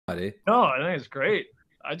eh? No, I think it's great.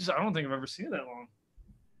 I don't think I've ever seen it that long.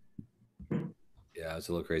 Yeah, it's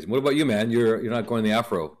a little crazy. What about you, man? You're not going the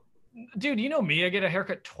afro. Dude, you know me. I get a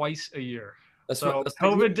haircut twice a year. That's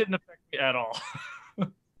COVID didn't affect me at all.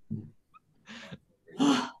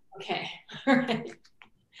 Okay. All right.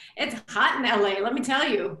 It's hot in LA, let me tell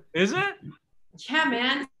you. Is it? Yeah,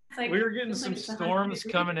 man. It's like, we were getting some storms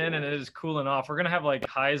coming in and it is cooling off. We're going to have like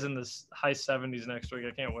highs in the high 70s next week.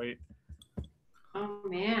 I can't wait. Oh,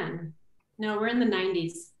 man. No, we're in the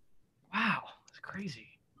 90s. Wow. That's crazy.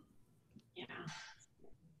 Yeah.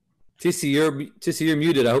 Tissy, you're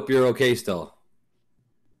muted. I hope you're okay still.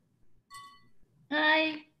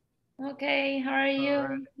 Hi. Okay. How are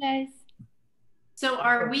you guys? So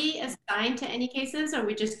are we assigned to any cases or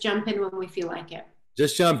we just jump in when we feel like it?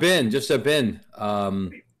 Just jump in. Just jump in.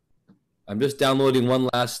 I'm just downloading one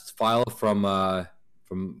last file from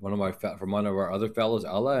one of our other fellows,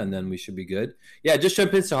 Ella, and then we should be good. Yeah, just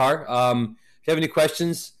jump in, Sahar. If you have any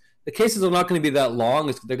questions, the cases are not going to be that long.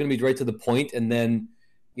 They're going to be right to the point, and then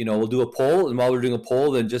we'll do a poll. And while we're doing a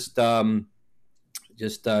poll, then just jump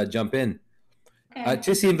in. Okay.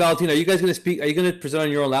 Tissy and Valentina, are you guys going to speak? Are you going to present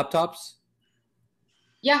on your own laptops?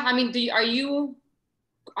 Yeah, I mean, are you?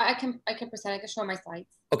 I can present. I can show my slides.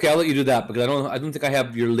 Okay, I'll let you do that because I don't think I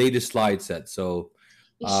have your latest slide set. So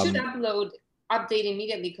it should update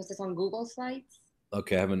immediately because it's on Google Slides.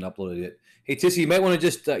 Okay, I haven't uploaded it. Hey Tissy, you might want to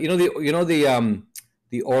just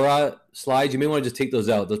the Aura slides. You may want to just take those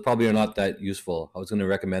out. Those probably are not that useful. I was going to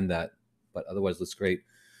recommend that, but otherwise, it looks great.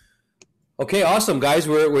 Okay, awesome, guys.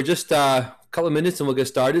 We're just a couple of minutes and we'll get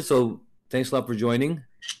started. So thanks a lot for joining.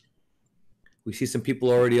 We see some people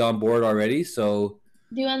already on board already. So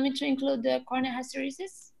do you want me to include the corneal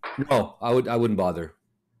hysteresis? No, I wouldn't bother.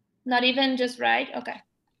 Not even just right? Okay.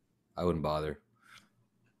 I wouldn't bother.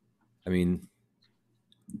 I mean,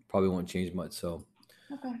 probably won't change much. So.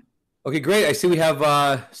 Okay. Okay, great. I see we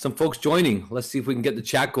have some folks joining. Let's see if we can get the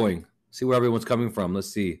chat going. See where everyone's coming from. Let's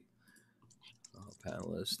see.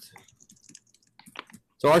 Panelist.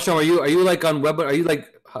 So Arsham, are you like on web? Are you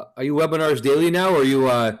webinars daily now, or are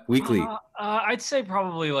you weekly? I'd say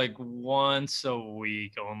probably like once a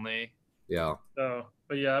week only. Yeah. So,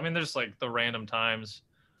 but yeah, I mean, there's like the random times,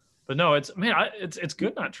 but no, it's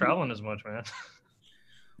good not traveling as much, man.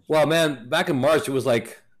 Well, man, back in March it was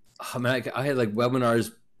like, oh man, I had like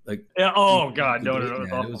webinars like. Yeah. Oh God, no.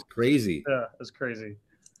 It was crazy. Yeah, it was crazy.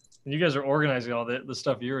 And you guys are organizing all the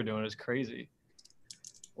stuff you were doing is crazy.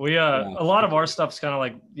 We a lot of our stuff's kind of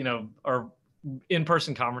like our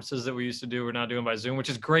in-person conferences that we used to do. We're now doing by Zoom, which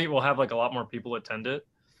is great. We'll have like a lot more people attend it.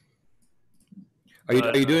 Are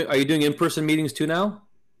you doing in-person meetings too now?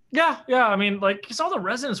 Yeah. I mean, like, because all the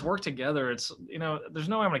residents work together. It's there's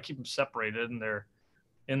no way I'm gonna keep them separated, and they're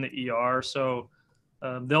in the ER. So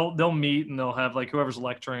they'll meet and they'll have like whoever's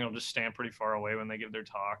lecturing will just stand pretty far away when they give their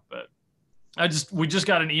talk. But we just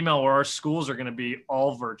got an email where our schools are going to be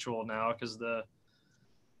all virtual now because the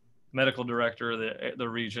medical director of the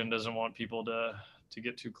region doesn't want people to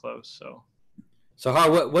get too close. So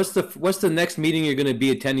what's the next meeting you're going to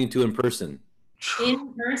be attending to in person?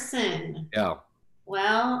 In person. Yeah.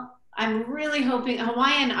 Well, I'm really hoping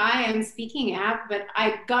Hawaiian I am speaking app, but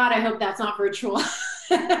I hope that's not virtual.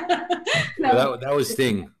 that would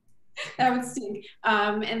sting. That would sting.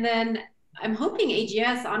 And then I'm hoping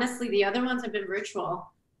AGS. Honestly, the other ones have been virtual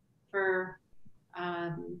for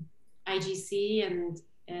IGC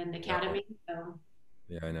and Academy. So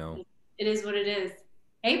yeah, I know. It is what it is.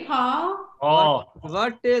 Hey, Paul. Oh,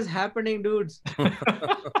 what is happening, dudes?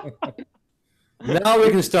 Now we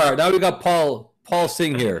can start. Now we got Paul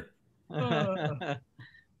Singh here.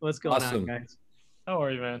 What's going on, guys? How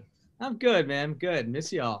are you, man? I'm good, man. Good.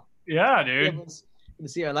 Miss y'all. Yeah, dude. Good to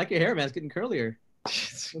see you. I like your hair, man. It's getting curlier.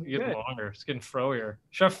 It's getting longer. It's getting froier.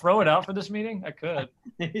 Should I throw it out for this meeting? I could.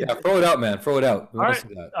 Yeah, throw it out, man. Throw it out. All right.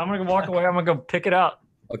 I'm going to walk away. I'm going to go pick it out.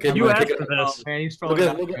 Okay, you asked for this. Oh, man, he's throwing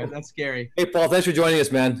it out. That's scary. Hey, Paul, thanks for joining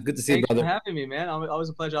us, man. Good to see you, brother. Thanks for having me, man. Always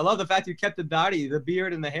a pleasure. I love the fact you kept the body, the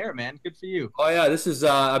beard, and the hair, man. Good for you. Oh, yeah. This is,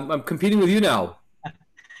 I'm competing with you now.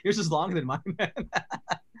 Yours is longer than mine, man.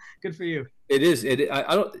 Good for you. It is.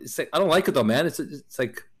 I don't like it though, man. It's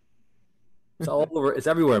like it's all over. It's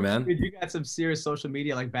everywhere, man. Dude, you got some serious social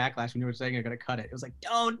media like backlash when you were saying you're gonna cut it. It was like,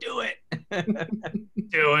 don't do it.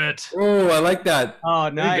 Do it. Oh, I like that. Oh,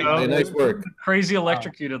 nice. Nice work. Crazy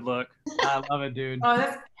electrocuted look. I love it, dude. Oh,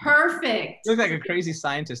 that's perfect. You look like a crazy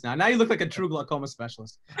scientist now. Now you look like a true glaucoma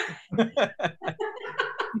specialist.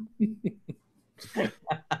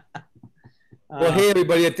 Well, hey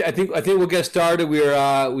everybody! I think we'll get started.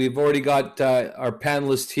 We've already got our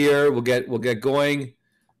panelists here. We'll get going.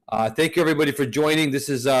 Thank you everybody for joining. This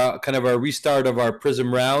is kind of our restart of our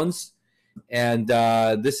Prism rounds, and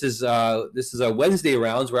this is a Wednesday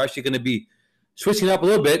rounds. We're actually going to be switching up a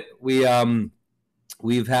little bit.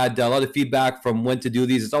 We've had a lot of feedback from when to do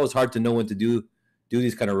these. It's always hard to know when to do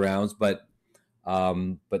these kind of rounds, but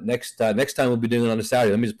next time we'll be doing it on a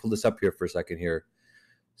Saturday. Let me just pull this up here for a second here.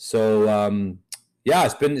 So yeah,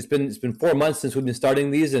 it's been 4 months since we've been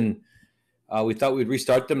starting these, and we thought we'd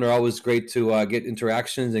restart them. They're always great to get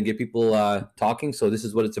interactions and get people talking. So this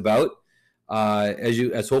is what it's about.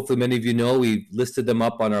 As hopefully many of you know, we've listed them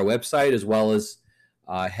up on our website, as well as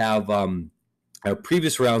have our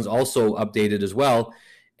previous rounds also updated as well.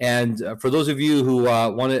 And for those of you who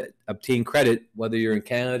want to obtain credit, whether you're in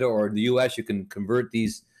Canada or the US, you can convert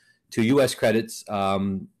these to US credits.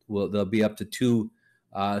 They'll be up to 2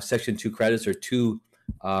 Section 2 credits, or 2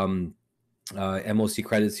 MOC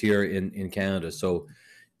credits here in Canada. So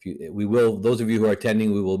those of you who are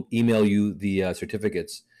attending, we will email you the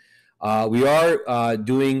certificates. We are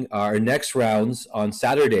doing our next rounds on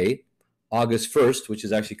Saturday, August 1st, which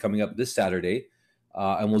is actually coming up this Saturday.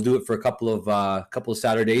 And we'll do it for a couple of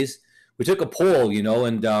Saturdays. We took a poll,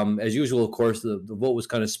 and as usual, of course, the vote was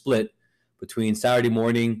kind of split between Saturday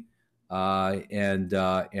morning and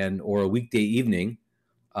or a weekday evening.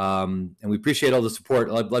 And we appreciate all the support.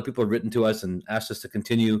 A lot of people have written to us and asked us to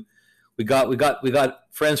continue. We got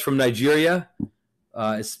friends from Nigeria.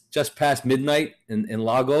 It's just past midnight in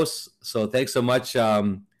Lagos, so thanks so much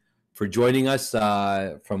for joining us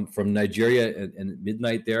from Nigeria and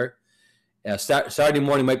midnight there. Saturday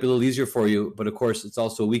morning might be a little easier for you, but of course it's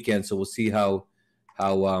also a weekend, so we'll see how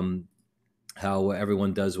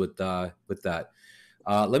everyone does with that.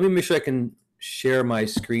 Let me make sure I can share my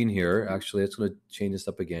screen here. Actually, it's going to change this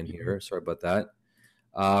up again here. Sorry about that.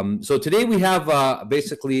 So today we have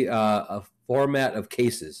basically a format of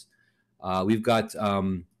cases. We've got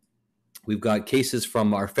cases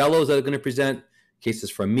from our fellows that are going to present, cases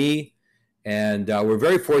from me, and we're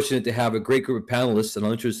very fortunate to have a great group of panelists, and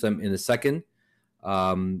I'll introduce them in a second.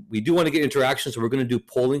 We do want to get interaction, so we're going to do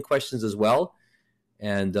polling questions as well.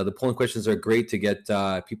 And the polling questions are great to get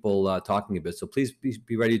people talking a bit. So please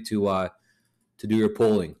be ready to do your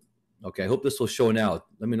polling. Okay, I hope this will show now.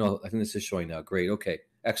 Let me know. I think this is showing now. Great. Okay,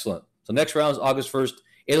 excellent. So next round is August 1st,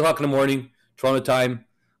 8 o'clock in the morning, Toronto time.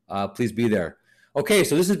 Please be there. Okay,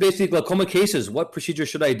 so this is basically glaucoma cases. What procedure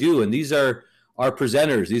should I do? And these are our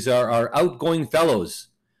presenters. These are our outgoing fellows.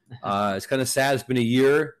 It's kind of sad. It's been a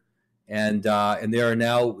year, and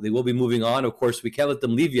they will be moving on. Of course, we can't let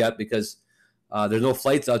them leave yet because there's no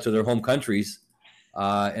flights out to their home countries.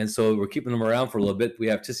 And so we're keeping them around for a little bit. We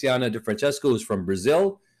have Tiziana De Francesco, who's from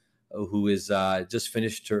Brazil, who is just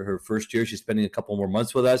finished her first year. She's spending a couple more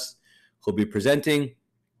months with us. Who'll be presenting.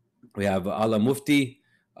 We have Ala Mufti,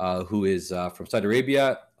 who is from Saudi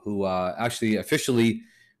Arabia, who actually officially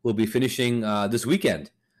will be finishing this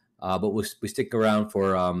weekend, but we stick around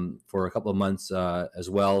for a couple of months as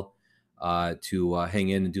well to hang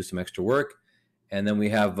in and do some extra work. And then we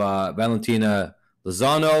have Valentina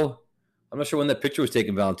Lozano. I'm not sure when that picture was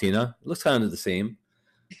taken, Valentina. It looks kind of the same.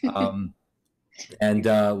 And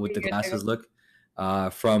with the glasses look.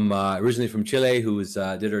 Originally from Chile, who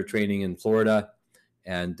did her training in Florida,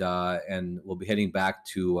 and will be heading back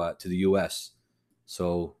to the U.S.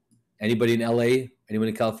 So anybody in LA, anyone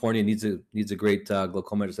in California needs a great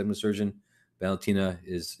glaucoma segment surgeon, Valentina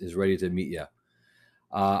is ready to meet you.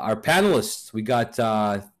 Our panelists, we got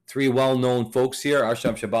 3 well-known folks here.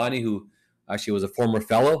 Arsham Shabani, who actually was a former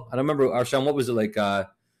fellow. I don't remember, Arsham, what was it, like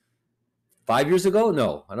 5 years ago?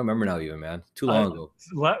 No, I don't remember now even, man. Too long ago.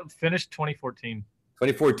 Finished 2014.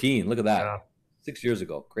 2014, look at that. Yeah. 6 years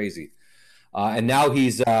ago, crazy. And now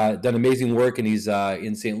he's done amazing work, and he's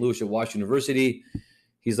in St. Louis at Washington University.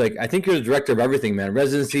 He's like, I think you're the director of everything, man.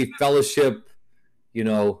 Residency, fellowship,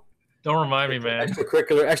 Don't remind me, man.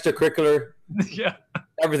 Extracurricular. Yeah.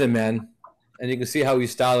 Everything, man. And you can see how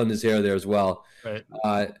he's styling his hair there as well. Right.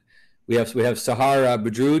 We have Sahar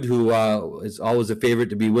Badroud, who is always a favorite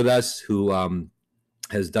to be with us, who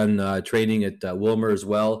has done training at Wilmer as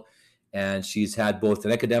well. And she's had both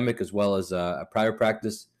an academic as well as a prior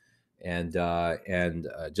practice, and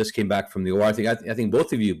just came back from the OR. I think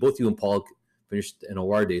both of you and Paul finished an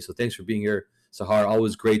OR day. So thanks for being here, Sahar.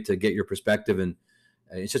 Always great to get your perspective. And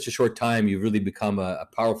in such a short time, you've really become a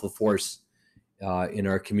powerful force in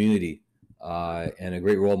our community and a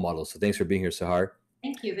great role model. So thanks for being here, Sahar.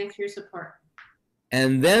 Thank you. Thanks for your support.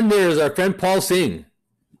 And then there's our friend Paul Singh,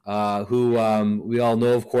 who we all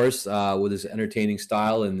know, of course, with his entertaining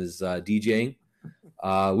style and his DJing.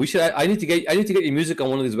 We should. I need to get your music on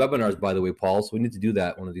one of these webinars, by the way, Paul. So we need to do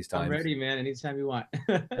that one of these times. I'm ready, man. Anytime you want.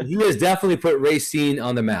 And he has definitely put Racine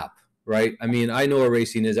on the map, right? I mean, I know where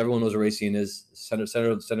Racine is. Everyone knows where Racine is. Center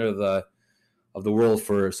of the world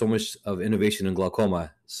for so much of innovation in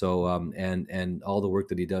glaucoma. So and all the work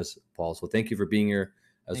that he does, Paul. So thank you for being here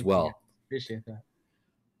as Thank well. you. Appreciate that.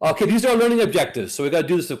 Okay, these are our learning objectives. So we got to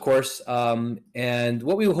do this, of course. And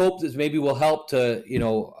what we hope is maybe will help to,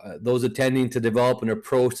 those attending to develop an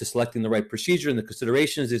approach to selecting the right procedure and the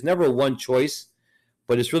considerations. There's never one choice,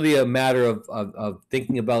 but it's really a matter of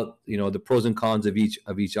thinking about, the pros and cons of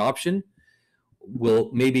each option. Will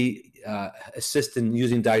maybe assist in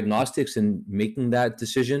using diagnostics and making that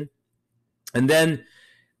decision. And then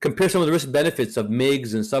compare some of the risk benefits of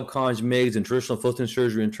MIGS and subconj MIGS and traditional filtering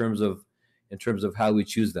surgery in terms of how we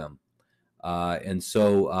choose them. And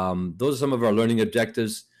so those are some of our learning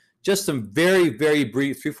objectives. Just some very, very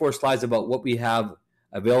brief 3-4 slides about what we have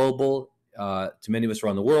available to many of us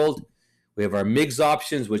around the world. We have our MIGS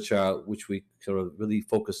options, which we sort of really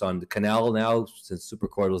focus on the canal now, since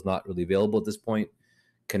suprachoroidal is not really available at this point.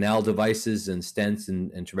 Canal devices and stents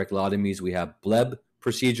and trabeculotomies. We have BLEB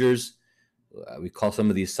procedures. We call some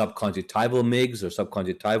of these subconjunctival MIGS or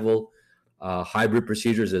subconjunctival hybrid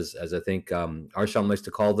procedures, as I think Arsham likes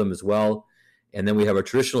to call them as well. And then we have our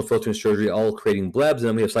traditional filtering surgery, all creating blebs. And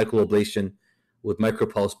then we have cycloablation with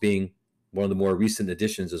micropulse being one of the more recent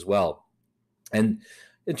additions as well. And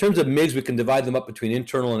in terms of MIGS, we can divide them up between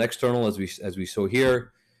internal and external as we show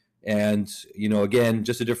here. And, again,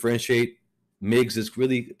 just to differentiate, MIGS is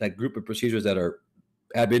really that group of procedures that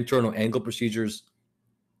have internal angle procedures,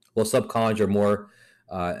 while subconj are more,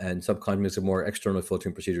 and subconj MIGS are more external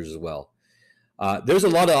filtering procedures as well. There's a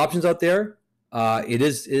lot of options out there. It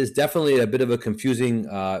is definitely a bit of a confusing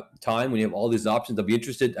time when you have all these options. I'll be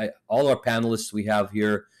interested. All our panelists we have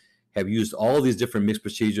here have used all these different mixed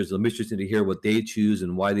procedures. It'll be interesting to hear what they choose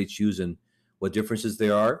and why they choose and what differences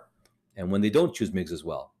there are, and when they don't choose MIGS as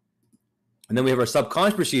well. And then we have our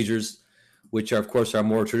subconj procedures, which are, of course, are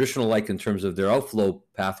more traditional, like in terms of their outflow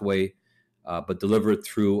pathway, but delivered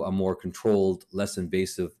through a more controlled, less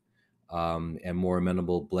invasive, and more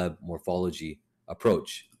amenable bleb morphology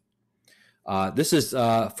approach. This is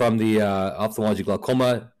from the ophthalmology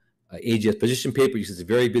glaucoma AGS position paper. You see it's a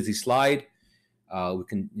very busy slide. We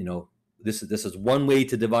can, this is one way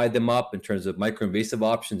to divide them up in terms of microinvasive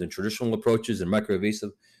options and traditional approaches, and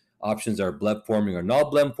microinvasive options are bleb forming or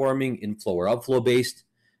not bleb forming, inflow or outflow based,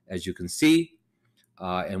 as you can see.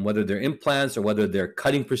 And whether they're implants or whether they're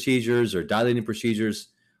cutting procedures or dilating procedures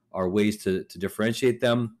are ways to differentiate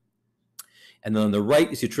them. And then on the right,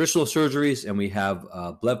 you see traditional surgeries, and we have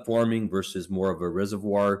bleb forming versus more of a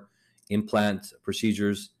reservoir implant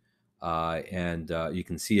procedures. And you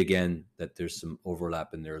can see again that there's some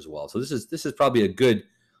overlap in there as well. So this is probably a good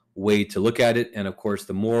way to look at it. And of course,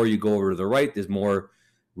 the more you go over to the right, there's more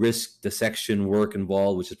risk dissection work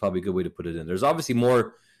involved, which is probably a good way to put it in. There's obviously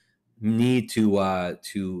more need to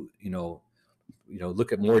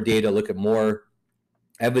look at more data, look at more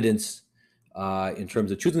evidence in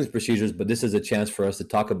terms of choosing these procedures, but this is a chance for us to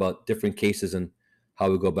talk about different cases and how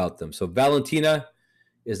we go about them. So Valentina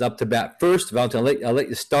is up to bat first. Valentina, I'll let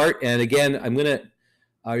you start. And again, I'm going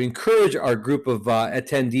to encourage our group of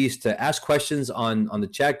attendees to ask questions on the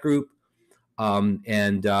chat group.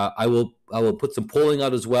 And I will put some polling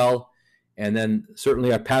out as well. And then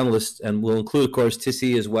certainly our panelists, and we'll include, of course,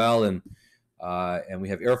 Tissi as well. And we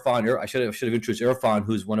have Irfan. I should have introduced Irfan,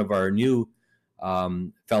 who's one of our new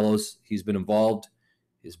fellows. He's been involved.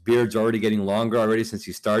 His beard's already getting longer already since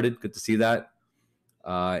he started. Good to see that.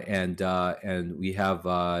 And we have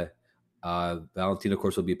Valentina, of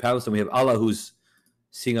course, will be a panelist, and we have Allah, who's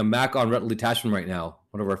seeing a MAC on retinal detachment right now,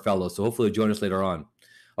 one of our fellows. So hopefully join us later on.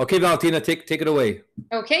 Okay, Valentina, take it away.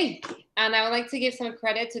 Okay, and I would like to give some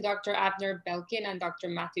credit to Dr. Abner Belkin and Dr.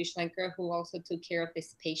 Matthew Schlenker, who also took care of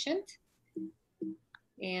this patient.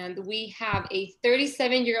 And we have a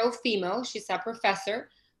 37-year-old female. She's a professor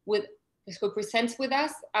who presents with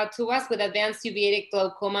us to us with advanced uveitic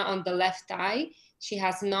glaucoma on the left eye. She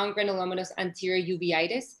has non-granulomatous anterior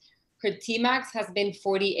uveitis. Her Tmax has been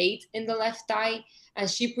 48 in the left eye, and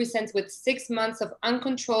she presents with 6 months of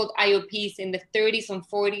uncontrolled IOPs in the 30s and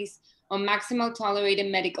 40s on maximal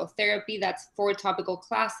tolerated medical therapy. That's 4 topical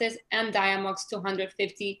classes and Diamox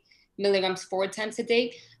 250 milligrams 4 times a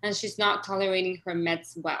day, and she's not tolerating her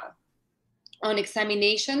meds well. On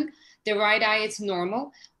examination, the right eye is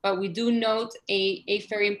normal, but we do note a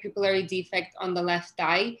afferent pupillary defect on the left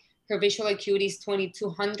eye. Her visual acuity is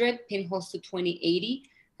 2200, pinholes to 2080.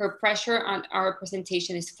 Her pressure on our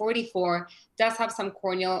presentation is 44, does have some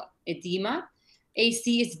corneal edema.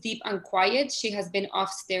 AC is deep and quiet. She has been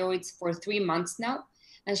off steroids for 3 months now,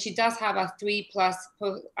 and she does have a 3+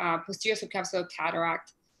 posterior subcapsular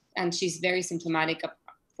cataract, and she's very symptomatic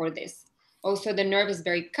for this. Also, the nerve is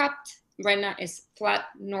very cupped. Retina is flat,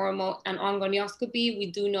 normal, and on gonioscopy,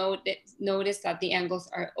 we do notice that the angles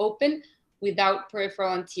are open without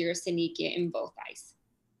peripheral anterior synechiae in both eyes.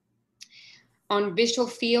 On visual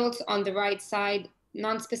fields on the right side,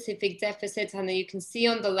 non-specific deficits, and then you can see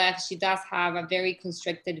on the left, she does have a very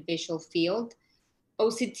constricted visual field.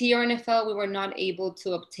 OCT or NFL, we were not able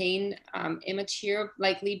to obtain image here,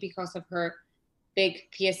 likely because of her big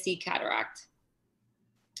PSC cataract.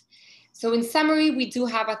 So in summary, we do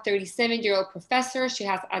have a 37-year-old professor. She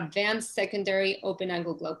has advanced secondary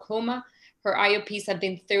open-angle glaucoma. Her IOPs have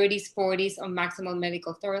been 30s, 40s on maximal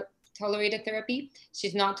medical tolerated therapy.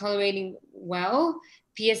 She's not tolerating well.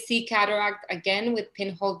 PSC cataract, again, with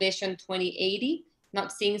pinhole vision 20/80,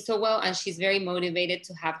 not seeing so well, and she's very motivated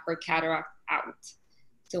to have her cataract out.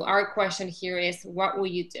 So our question here is, what will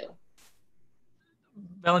you do?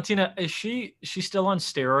 Valentina, is she still on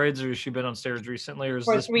steroids, or has she been on steroids recently, or is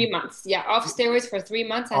for this 3 months? Yeah, off steroids for 3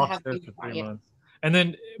 months. off steroids for 3 months? And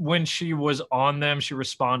then when she was on them, she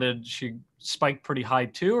responded, she spiked pretty high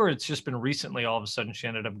too, or it's just been recently all of a sudden she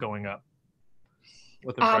ended up going up?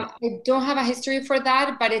 With her I don't have a history for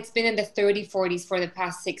that, but it's been in the 30, 40s for the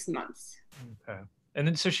past 6 months. Okay. And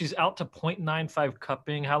then so she's out to 0.95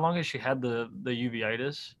 cupping. How long has she had the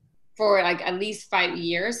uveitis? For like at least 5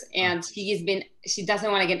 years, and she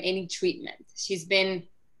doesn't want to get any treatment. She's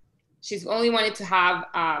only wanted to have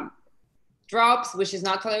drops, which is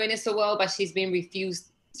not tolerated so well, but she's been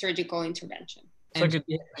refused surgical intervention. It's like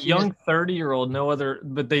a young 30-year-old, no other,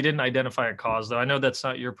 but they didn't identify a cause though. I know that's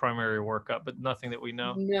not your primary workup, but nothing that we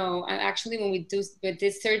know. No, and actually when we do with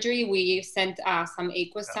this surgery, we sent some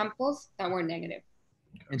aqueous samples that were negative.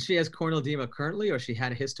 And she has corneal edema currently, or she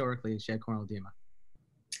had historically, she had corneal edema?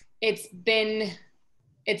 It's been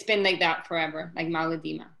like that forever, like mild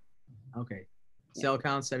edema. Okay. Cell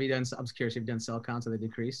counts, have you done, I'm curious, have you done cell counts, have they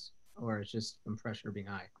decreased? Or it's just from pressure being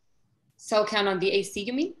high? Cell count on the AC,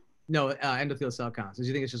 you mean? No, endothelial cell counts. Do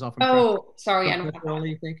you think it's just all from pressure? Sorry, from I don't have that.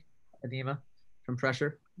 Only, you think? Edema from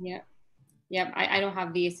pressure? Yeah. Yeah, I don't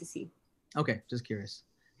have the ACC. Okay, just curious.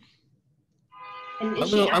 And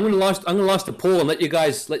I'm gonna launch the poll and let you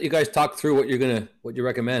guys talk through what you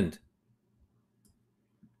recommend.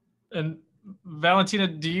 And Valentina,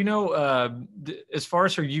 do you know, as far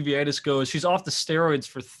as her uveitis goes, she's off the steroids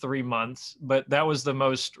for 3 months, but that was the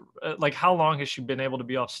most, like, how long has she been able to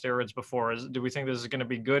be off steroids before? Do we think this is going to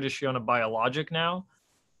be good? Is she on a biologic now?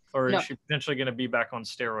 Or is she potentially going to be back on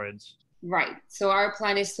steroids? Right. So our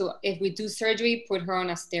plan is to, if we do surgery, put her on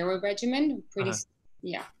a steroid regimen.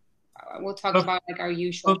 Yeah. We'll talk about like our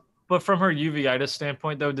usual. But from her uveitis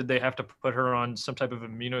standpoint, though, did they have to put her on some type of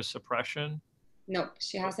immunosuppression? No,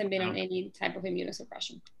 she hasn't been on any type of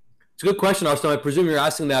immunosuppression. It's a good question, Arslan. I presume you're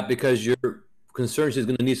asking that because you're concerned she's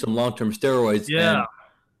going to need some long-term steroids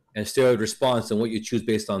and steroid response, and what you choose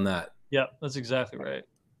based on that. Yeah, that's exactly right.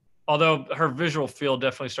 Although her visual field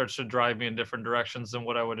definitely starts to drive me in different directions than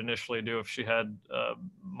what I would initially do if she had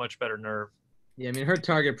much better nerve. Yeah, I mean, her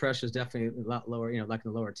target pressure is definitely a lot lower, like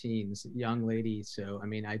in the lower teens, young lady. So, I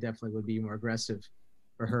mean, I definitely would be more aggressive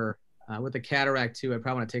for her. With the cataract too, I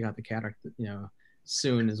probably want to take out the cataract,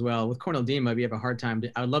 soon as well. With corneal edema, we have a hard time.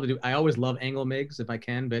 I would love to do. I always love angle MIGS if I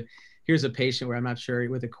can, but here's a patient where I'm not sure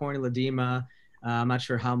with the corneal edema. I'm not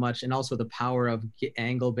sure how much, and also the power of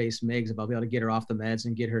angle-based MIGS, if I'll be able to get her off the meds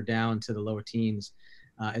and get her down to the lower teens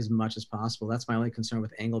as much as possible. That's my only concern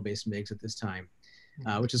with angle-based MIGS at this time,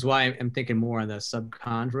 which is why I'm thinking more on the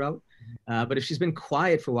subconj route. But if she's been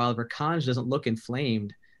quiet for a while, if her conj doesn't look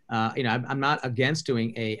inflamed, I'm not against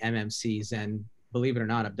doing a MMCs, and believe it or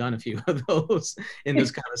not, I've done a few of those in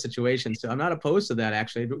this kind of situation. So I'm not opposed to that,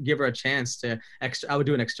 actually. I'd give her a chance to, I would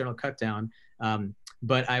do an external cut down,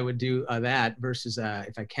 but I would do that versus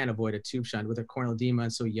if I can avoid a tube shunt with her corneal edema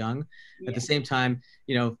and so young. At the same time,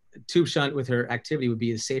 tube shunt with her activity would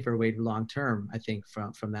be a safer way to long-term, I think,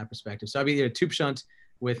 from that perspective. So I'd be either a tube shunt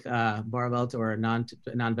with Barvelt or a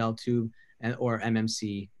non-Bell tube, or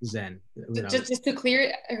MMC Zen. Just to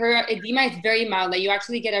clear, her edema is very mild. That you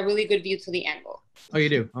actually get a really good view to the angle. Oh, you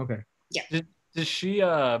do? Okay. Yeah. Does she?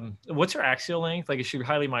 What's her axial length? Like, is she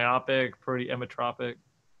highly myopic, pretty emetropic?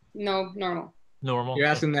 No, normal. Normal. You're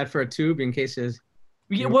asking that for a tube in case it's.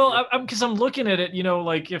 Yeah, well, because I'm looking at it,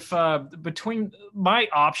 like if between my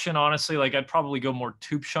option, honestly, like I'd probably go more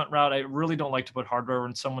tube shunt route. I really don't like to put hardware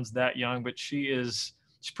when someone's that young, but she is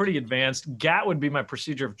It's pretty advanced. GAT would be my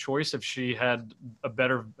procedure of choice if she had a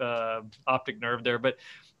better optic nerve there. But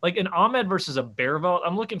like an Ahmed versus a Baervelt,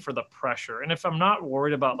 I'm looking for the pressure. And if I'm not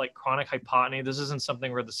worried about like chronic hypotony, this isn't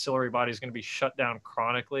something where the ciliary body is going to be shut down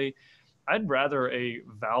chronically. I'd rather a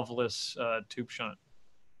valveless tube shunt.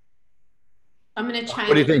 I'm gonna chime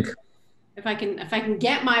What do you in. think? If I can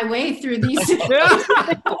get my way through these.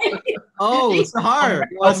 Oh, it's hard.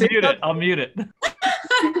 I'll mute it.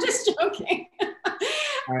 I'm just joking.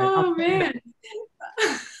 right, Oh man.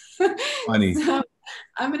 Funny. So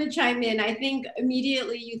I'm gonna chime in. I think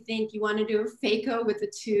immediately you think you want to do a phaco with a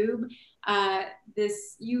tube.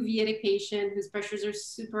 This uveitic patient whose pressures are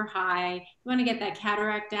super high. You want to get that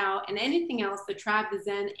cataract out, and anything else, the trab, the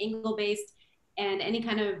Zen, angle-based, and any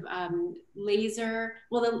kind of laser.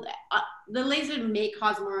 Well, the laser may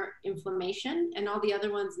cause more inflammation, and all the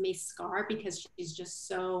other ones may scar because she's just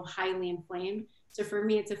so highly inflamed. So for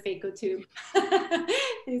me, it's a phaco tube.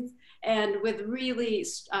 And with really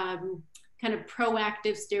kind of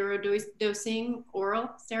proactive steroid dosing, oral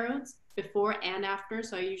steroids before and after.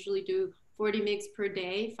 So I usually do 40 mg per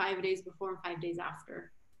day, 5 days before and 5 days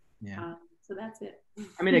after. Yeah. So that's it.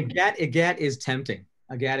 I mean, a GAT is tempting.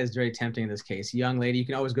 A GAT is very tempting in this case. Young lady, you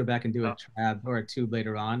can always go back and do a trab or a tube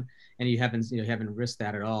later on, and you haven't risked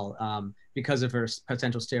that at all because of her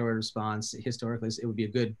potential steroid response. Historically, it would be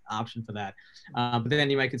a good option for that. But then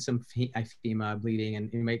you might get some ifema, bleeding,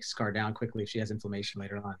 and you might scar down quickly if she has inflammation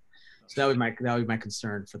later on. So that would be my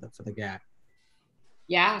concern for the GAT.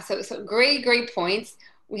 Yeah, so great points.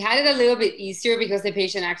 We had it a little bit easier because the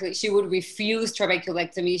patient she would refuse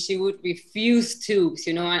trabeculectomy. She would refuse tubes,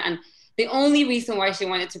 and the only reason why she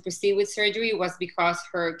wanted to proceed with surgery was because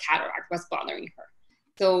her cataract was bothering her.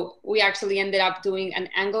 So we actually ended up doing an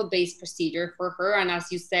angle-based procedure for her. And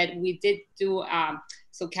as you said, we did do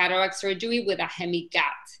cataract surgery with a hemi-GAT,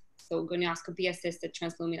 so gonioscopy-assisted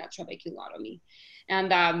transluminal trabeculotomy.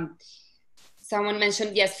 And someone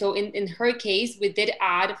mentioned, yes, so in her case, we did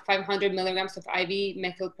add 500 milligrams of IV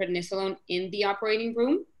methylprednisolone in the operating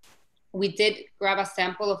room. We did grab a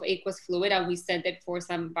sample of aqueous fluid and we sent it for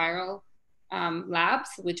some viral labs,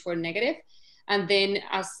 which were negative. And then,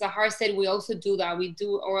 as Sahar said, we also do that. We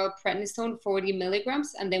do oral prednisone 40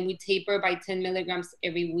 milligrams, and then we taper by 10 milligrams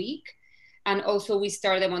every week. And also we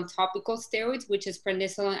start them on topical steroids, which is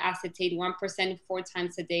prednisolone acetate 1% 4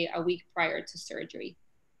 times a day, a week prior to surgery.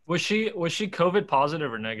 Was she COVID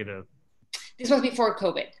positive or negative? This was before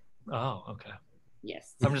COVID. Oh, okay.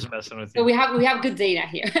 Yes. I'm just messing with you. So we have good data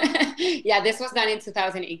here. Yeah, this was done in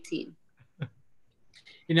 2018.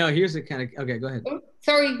 Here's the kind of, okay, go ahead. Oh,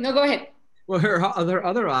 sorry, no, go ahead. Well, her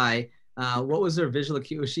other eye, what was her visual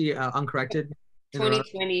acuity? Was she uncorrected?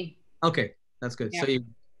 20/20. Okay, that's good. Yeah. So you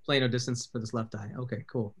play no distance for this left eye. Okay,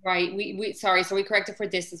 cool. Right. So we corrected for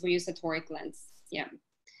distance. We use a toric lens. Yeah.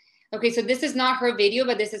 Okay, so this is not her video,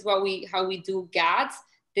 but this is how we do GATs.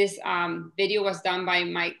 This video was done by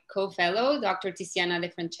my co-fellow, Dr. Tiziana De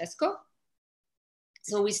Francesco.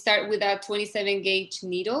 So we start with a 27 gauge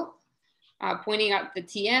needle, pointing at the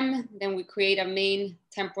TM. Then we create a main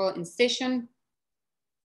temporal incision.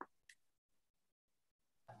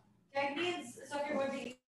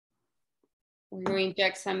 We're going to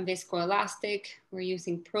inject some viscoelastic. We're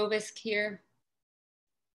using Provisc here.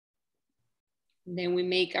 And then we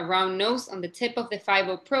make a round nose on the tip of the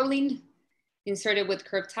 5-O-proline, insert it with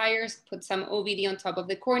curved tires, put some OVD on top of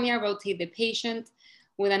the cornea, rotate the patient.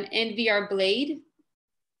 With an NVR blade,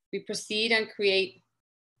 we proceed and create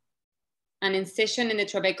an incision in the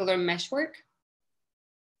trabecular meshwork.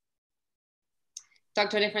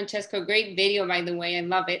 Dr. De Francesco, great video, by the way, I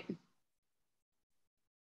love it.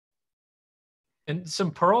 And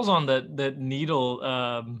some pearls on that needle.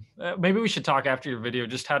 Maybe we should talk after your video,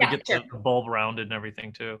 just how to get the bulb rounded and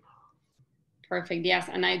everything too. Perfect, yes.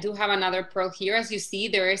 And I do have another pearl here. As you see,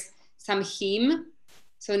 there is some heme.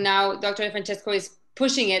 So now Dr. De Francesco is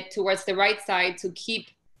pushing it towards the right side to keep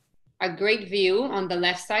a great view on the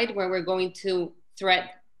left side where we're going to thread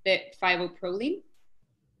the 5-O-proline.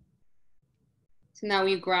 So now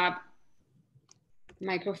you grab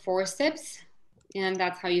microforceps, and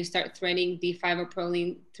that's how you start threading the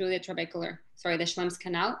 5-O-proline through the the Schlemm's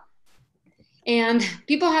canal. And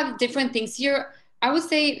people have different things here. I would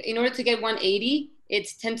say in order to get 180,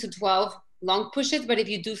 it's 10 to 12 long pushes, but if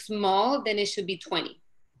you do small, then it should be 20.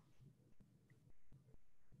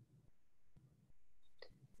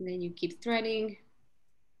 And then you keep threading.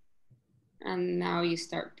 And now you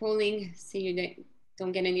start pulling. See, you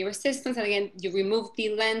don't get any resistance. And again, you remove the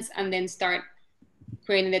lens and then start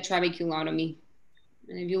creating the trabeculotomy.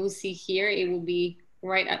 And if you will see here, it will be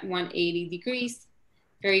right at 180 degrees.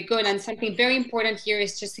 Very good. And something very important here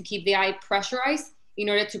is just to keep the eye pressurized in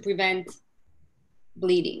order to prevent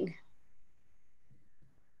bleeding.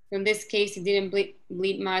 In this case, it didn't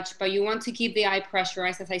bleed much, but you want to keep the eye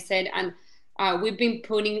pressurized, as I said, and we've been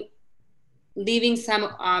leaving some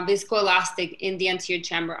viscoelastic in the anterior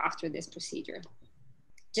chamber after this procedure,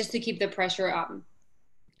 just to keep the pressure up.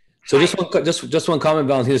 So just one comment,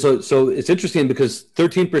 Valentina. So it's interesting because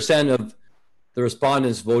 13% of the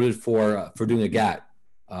respondents voted for doing a GAT,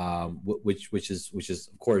 which is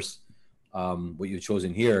of course what you've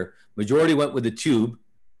chosen here. Majority went with the tube,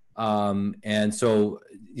 and so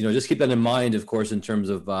just keep that in mind, of course, in terms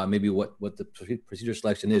of maybe what the procedure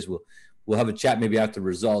selection is. We'll have a chat maybe after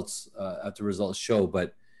results show,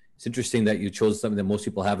 but it's interesting that you chose something that most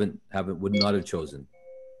people would not have chosen.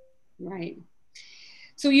 Right.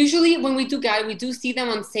 So usually when we do GAT, we do see them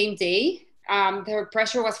on the same day. Their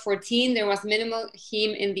pressure was 14. There was minimal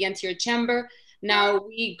heme in the anterior chamber. Now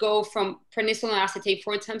we go from prednisone acetate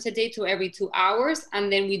 4 times a day to every 2 hours.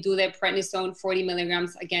 And then we do the prednisone 40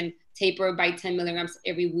 milligrams, again, taper by 10 milligrams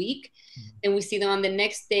every week. Then we see them on the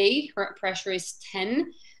next day. Her pressure is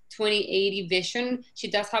 10, 20/80 vision. She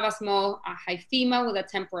does have a small hyphema with a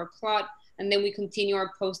temporal clot. And then we continue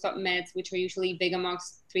our post-op meds, which are usually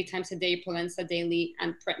Vigamox 3 times a day, Prolensa daily,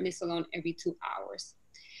 and prednisolone every 2 hours.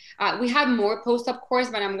 We have more post-op course,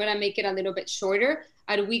 but I'm going to make it a little bit shorter.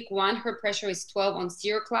 At week 1, her pressure is 12 on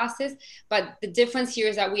 0 classes. But the difference here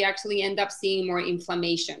is that we actually end up seeing more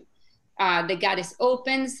inflammation. The gut is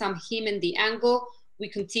open, some heme in the angle. We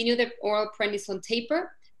continue the oral prednisone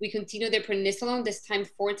taper. We continue the prednisolone, this time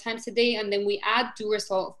 4 times a day. And then we add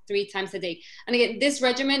Durasol 3 times a day. And again, this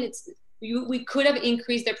regimen, we could have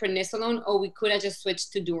increased the prednisolone, or we could have just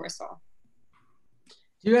switched to Durasol.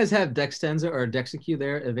 Do you guys have Dextenza or Dexecue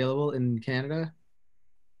there available in Canada?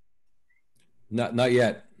 Not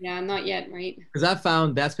yet. Yeah, not yet, right? Because I've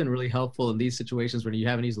found that's been really helpful in these situations when you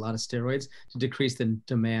haven't used a lot of steroids to decrease the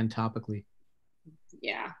demand topically.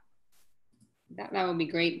 Yeah, that would be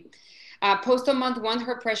great. Post-op month 1,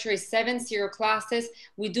 her pressure is 7, 0 classes.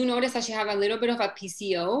 We do notice that she have a little bit of a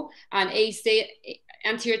PCO, and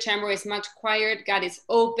anterior chamber is much quieter, gut is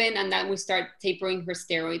open, and then we start tapering her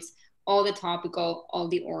steroids, all the topical, all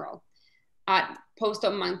the oral. At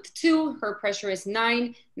post-op month 2, her pressure is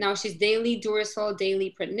 9. Now she's daily Durasol,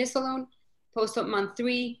 daily prednisolone. Post-op month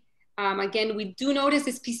 3, again, we do notice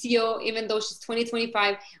this PCO, even though she's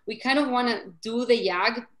 20-25. We kind of want to do the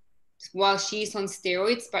YAG while she's on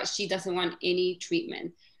steroids, but she doesn't want any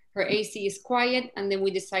treatment. Her AC is quiet, and then we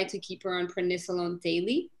decide to keep her on prednisolone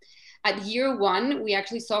daily. At year 1, we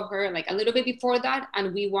actually saw her like a little bit before that,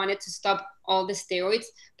 and we wanted to stop all the steroids,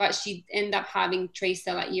 but she ended up having trace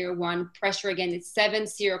cell at year 1. Pressure again is 7,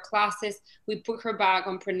 0 classes. We put her back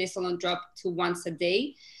on prednisolone drop to once a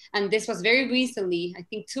day. And this was very recently, I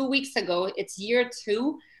think 2 weeks ago. It's year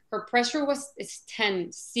 2. Her pressure is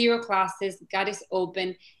 10, 0 classes, gut is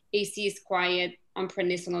open, AC is quiet, on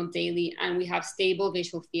prednisolone daily, and we have stable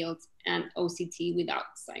visual fields and OCT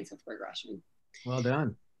without signs of progression. Well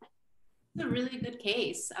done. It's a really good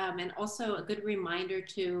case, and also a good reminder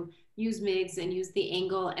to use MIGs and use the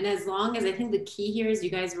angle. And as long as, I think the key here is you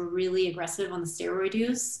guys were really aggressive on the steroid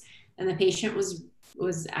use, and the patient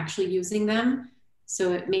was actually using them,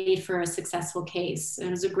 so it made for a successful case. And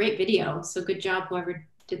it was a great video, so good job whoever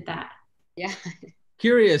did that. Yeah.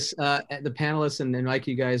 Curious, the panelists and like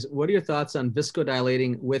you guys, what are your thoughts on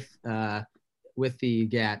viscodilating with the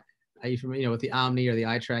GAT? Are you familiar, with the Omni or the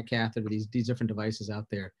iTrack catheter, these different devices out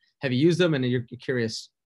there? Have you used them, and you're curious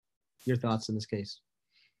your thoughts in this case?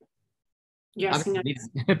 Yes,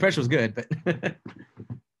 pressure was good, but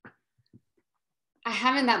I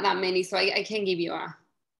haven't done that many, so I can't give you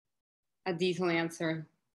a detailed answer.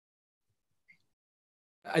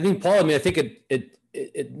 I think, Paul, I think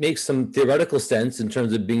it makes some theoretical sense in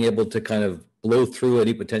terms of being able to kind of blow through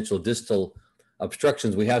any potential distal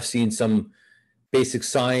obstructions. We have seen some basic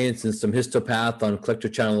science and some histopath on collector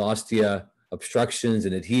channel ostia obstructions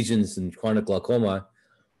and adhesions and chronic glaucoma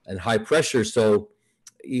and high pressure. So,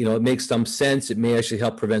 it makes some sense. It may actually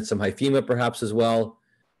help prevent some hyphema perhaps as well.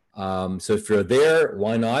 So if you're there,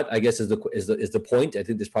 why not? I guess is the point. I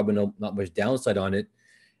think there's probably not much downside on it.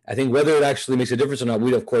 I think whether it actually makes a difference or not,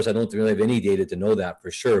 of course, I don't really have any data to know that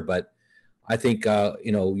for sure. But I think,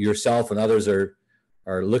 yourself and others are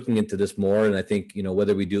looking into this more. And I think,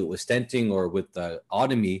 whether we do it with stenting or with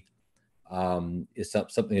otomy is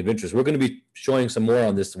something of interest. We're going to be showing some more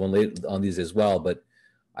on this one later on these as well. But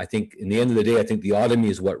I think in the end of the day, I think the otomy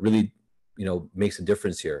is what really, makes a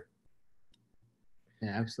difference here.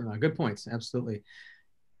 Yeah, absolutely. Good points. Absolutely.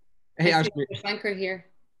 Hey, Schlenker here.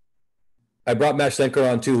 I brought Matt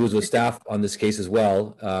Schlenker on too, who's with staff on this case as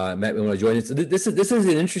well. Matt, we want to join us. So this is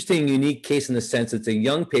an interesting, unique case in the sense it's a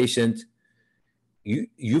young patient,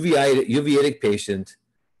 uveitic patient,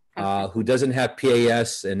 who doesn't have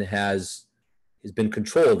PAS and has been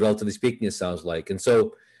controlled, relatively speaking, it sounds like. And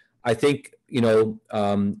so I think,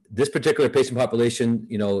 this particular patient population,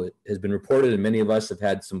 has been reported, and many of us have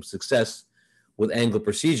had some success with angle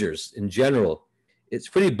procedures in general. It's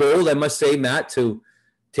pretty bold, I must say, Matt, to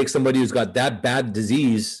take somebody who's got that bad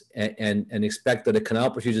disease and expect that a canal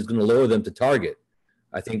procedure is going to lower them to target.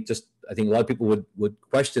 I think a lot of people would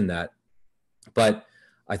question that. But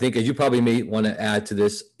I think, as you probably may want to add to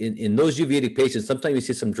this, in those uveitic patients, sometimes you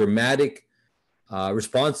see some dramatic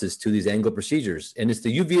responses to these angle procedures. And it's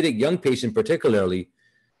the uveitic young patient particularly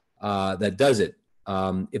that does it.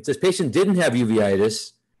 If this patient didn't have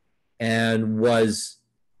uveitis and was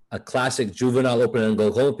a classic juvenile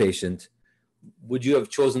open-angle glaucoma patient, would you have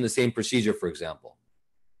chosen the same procedure, for example?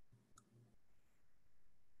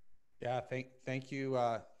 Yeah, thank you.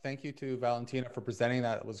 Thank you to Valentina for presenting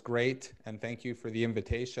that. It was great. And thank you for the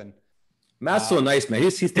invitation. Matt's so nice, man. He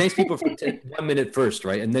thanks people for 1 minute first,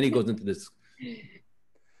 right? And then he goes into this.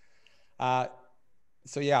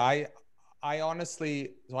 So yeah, I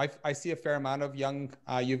honestly, I see a fair amount of young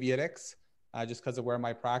uveitics just because of where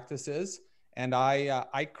my practice is. And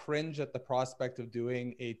I cringe at the prospect of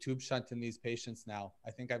doing a tube shunt in these patients now.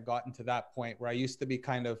 I think I've gotten to that point where I used to be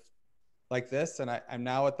kind of like this. And I'm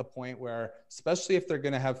now at the point where, especially if they're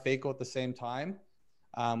going to have phaco at the same time,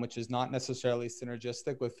 which is not necessarily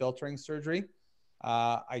synergistic with filtering surgery,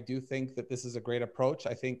 I do think that this is a great approach.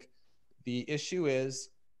 I think the issue is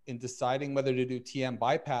in deciding whether to do TM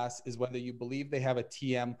bypass is whether you believe they have a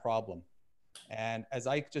TM problem. And as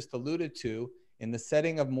I just alluded to, in the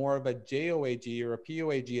setting of more of a JOAG or a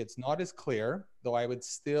POAG, it's not as clear, though I would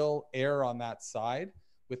still err on that side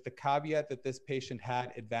with the caveat that this patient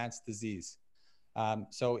had advanced disease.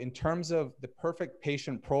 So in terms of the perfect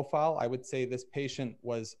patient profile, I would say this patient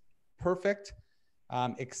was perfect,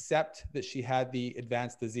 except that she had the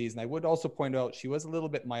advanced disease. And I would also point out she was a little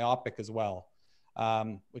bit myopic as well,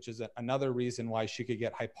 which is another reason why she could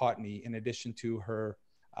get hypotony in addition to her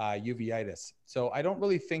uveitis. So I don't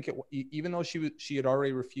really think it, even though she had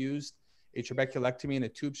already refused a trabeculectomy and a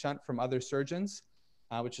tube shunt from other surgeons,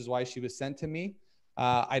 which is why she was sent to me.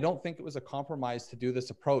 I don't think it was a compromise to do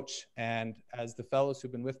this approach. And as the fellows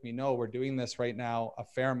who've been with me know, we're doing this right now a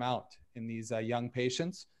fair amount in these young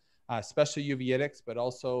patients, especially uveitics, but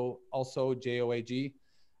also JOAG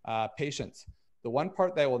patients. The one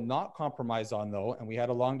part that I will not compromise on though, and we had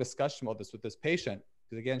a long discussion about this with this patient,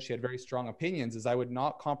 because again, she had very strong opinions, is I would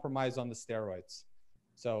not compromise on the steroids.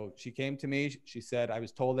 So she came to me, she said, I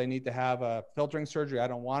was told I need to have a filtering surgery. I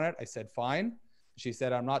don't want it. I said, fine. She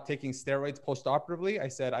said, I'm not taking steroids post-operatively. I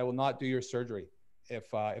said, I will not do your surgery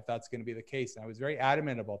if that's going to be the case. And I was very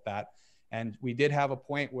adamant about that. And we did have a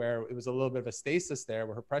point where it was a little bit of a stasis there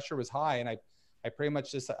where her pressure was high. And I pretty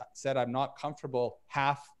much just said, I'm not comfortable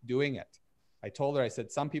half doing it. I told her, I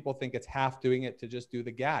said, some people think it's half doing it to just do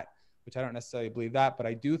the GAT, which I don't necessarily believe that, but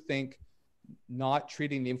I do think not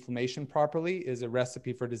treating the inflammation properly is a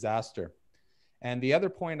recipe for disaster. And the other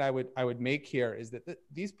point I would make here is that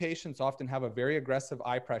these patients often have a very aggressive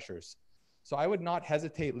eye pressures. So I would not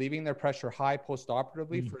hesitate leaving their pressure high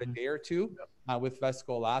post-operatively for a day or two with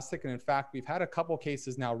viscoelastic. And in fact, we've had a couple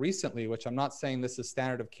cases now recently, which I'm not saying this is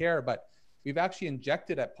standard of care, but we've actually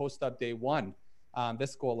injected at post-op day 1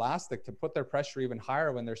 viscoelastic to put their pressure even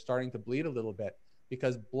higher when they're starting to bleed a little bit,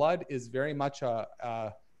 because blood is very much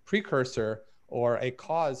a precursor or a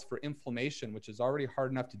cause for inflammation, which is already hard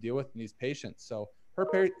enough to deal with in these patients. So her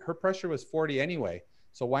pressure was 40 anyway.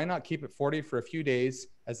 So why not keep it 40 for a few days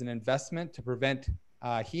as an investment to prevent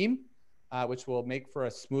heme, which will make for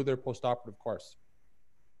a smoother postoperative course.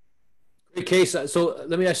 Great case. So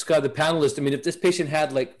let me ask the panelists. I mean, if this patient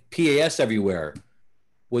had like PAS everywhere,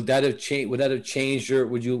 would that have changed? Would that have changed, or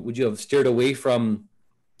would you have steered away from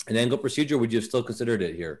an angle procedure? Or would you have still considered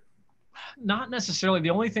it here? Not necessarily. The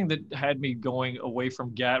only thing that had me going away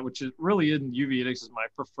from GAT, which is really in uveitis, is my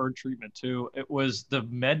preferred treatment too. It was the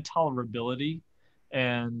med tolerability,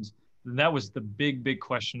 and that was the big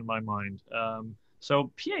question in my mind.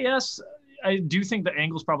 So PAS, I do think the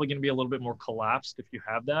angle is probably going to be a little bit more collapsed if you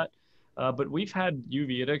have that. But we've had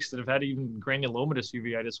uveitics that have had even granulomatous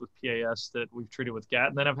uveitis with PAS that we've treated with GAT,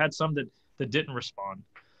 and then I've had some that didn't respond.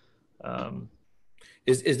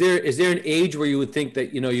 Is there an age where you would think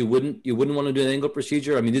that you wouldn't want to do an angle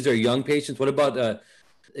procedure? I mean, these are young patients. What about an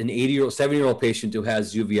 80-year-old, 70-year-old patient who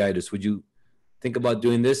has uveitis? Would you think about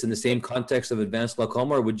doing this in the same context of advanced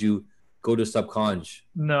glaucoma, or would you go to subconj?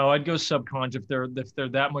 No, I'd go subconj if they're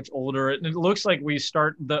that much older. And it looks like we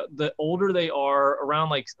start the older they are,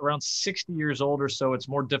 around 60 years old or so, it's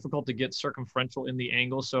more difficult to get circumferential in the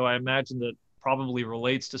angle. So I imagine that probably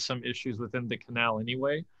relates to some issues within the canal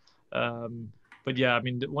anyway. But yeah, I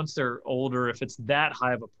mean, once they're older, if it's that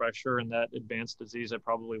high of a pressure and that advanced disease, I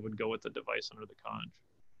probably would go with the device under the conj.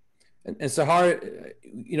 And Sahar,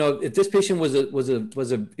 you know, if this patient was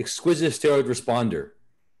a exquisite steroid responder,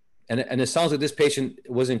 and it sounds like this patient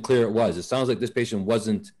wasn't clear it was. It sounds like this patient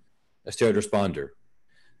wasn't a steroid responder.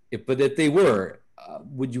 But if they were,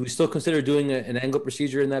 would you still consider doing an angle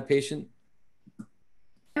procedure in that patient?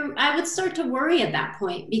 I would start to worry at that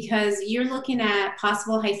point because you're looking at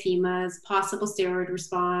possible hyphemas, possible steroid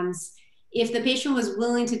response. If the patient was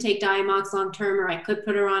willing to take Diamox long term, or I could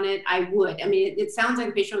put her on it, I would. I mean, it sounds like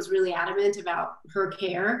the patient was really adamant about her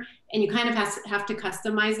care, and you kind of have to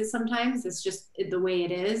customize it sometimes. It's just the way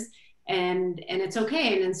it is, and it's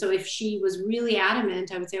okay. And so if she was really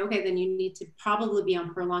adamant, I would say, okay, then you need to probably be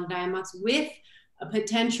on prolonged Diamox with a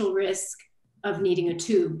potential risk of needing a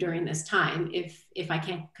tube during this time if I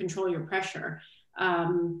can't control your pressure.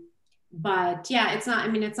 But yeah, it's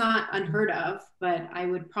not unheard of, but I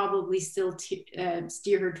would probably still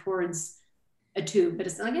steer her towards a tube. But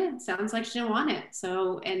again, it sounds like she didn't want it.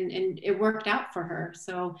 So, and it worked out for her.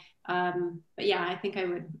 So, but yeah, I think I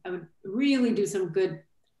would really do some good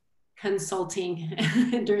consulting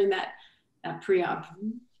during that pre-op.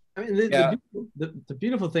 I mean, the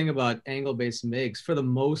beautiful thing about angle-based MIGs, for the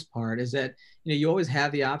most part, is that you always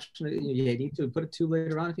have the option. You need to put a tube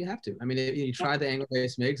later on if you have to. I mean, if you try the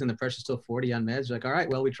angle-based MIGs and the pressure's still 40 on meds, you're like, all right,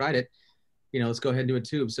 well, we tried it. Let's go ahead and do a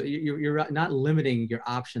tube. So you're not limiting your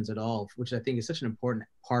options at all, which I think is such an important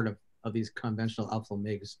part of these conventional outflow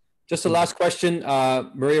MIGs. Just the last question,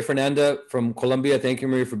 Maria Fernanda from Colombia. Thank you,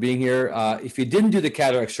 Maria, for being here. If you didn't do the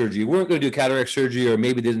cataract surgery, you weren't going to do cataract surgery, or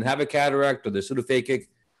maybe didn't have a cataract, or they're pseudophakic,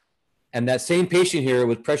 and that same patient here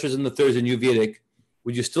with pressures in the thirds and uveitic,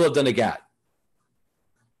 would you still have done a GAT?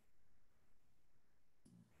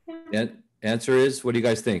 Yeah. Answer is, what do you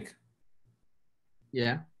guys think?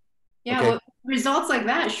 Yeah. Yeah, okay. Well, results like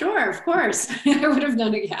that, sure, of course. I would have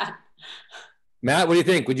done a GAT. Matt, what do you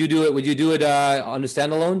think? Would you do it? Would you do it on a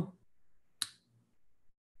standalone?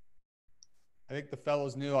 I think the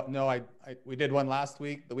fellows knew. No, we did one last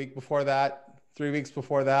week, the week before that, 3 weeks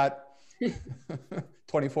before that.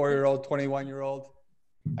 24-year-old, 21-year-old.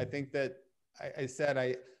 I think that I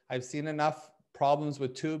said I've seen enough problems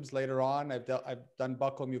with tubes later on. I've done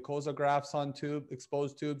buccal mucosa grafts on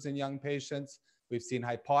exposed tubes in young patients. We've seen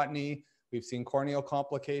hypotony. We've seen corneal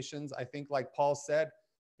complications. I think, like Paul said,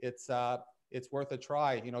 it's worth a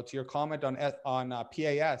try. To your comment on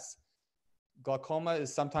PAS, glaucoma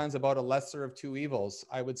is sometimes about a lesser of two evils.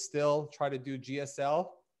 I would still try to do GSL,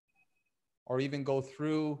 or even go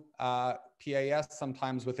through PAS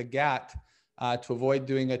sometimes with a GAT to avoid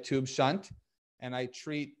doing a tube shunt. And I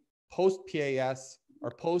treat post-PAS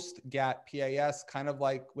or post-GAT PAS kind of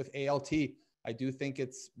like with ALT. I do think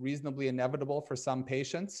it's reasonably inevitable for some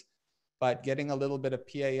patients, but getting a little bit of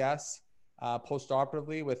PAS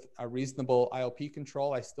post-operatively with a reasonable IOP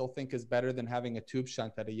control, I still think is better than having a tube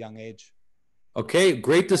shunt at a young age. Okay,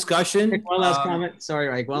 great discussion. One last comment. Sorry,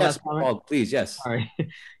 Ike. One last comment. Paul, please, yes. Sorry.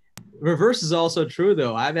 Reverse is also true,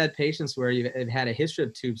 though. I've had patients where you've had a history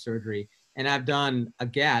of tube surgery, and I've done a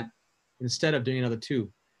GAT instead of doing another tube.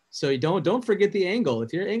 So you don't forget the angle.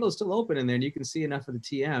 If your angle is still open in there and you can see enough of the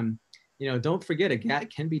TM, don't forget a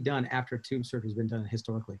GAT can be done after tube surgery has been done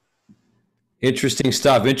historically. Interesting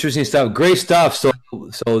stuff. Interesting stuff. Great stuff.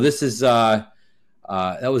 So this is that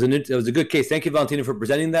was a good case. Thank you, Valentina, for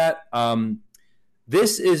presenting that.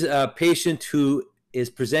 This is a patient who is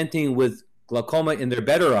presenting with glaucoma in their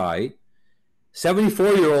better eye,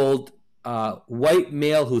 74-year-old white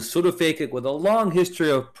male who's pseudophakic with a long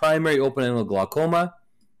history of primary open-angle glaucoma.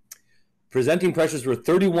 Presenting pressures were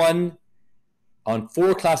 31 on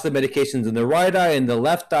 4 classes of medications in the right eye. In the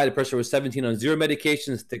left eye, the pressure was 17 on 0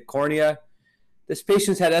 medications, thick cornea. This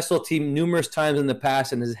patient's had SLT numerous times in the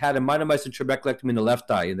past and has had a mitomycin trabeculectomy in the left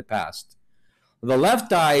eye in the past. The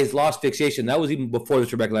left eye has lost fixation. That was even before the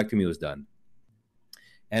trabeculectomy was done,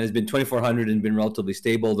 and has been 2400 and been relatively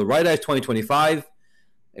stable. The right eye is 20/25.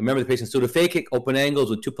 Remember, the patient's pseudophakic, open angles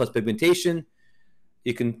with 2+ pigmentation.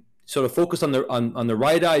 You can sort of focus on the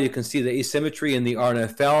right eye. You can see the asymmetry in the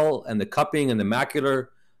RNFL and the cupping and the macular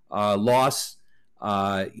loss.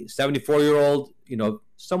 74-year-old,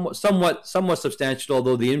 somewhat substantial,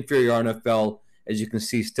 although the inferior RNFL, as you can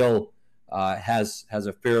see, still has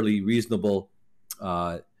a fairly reasonable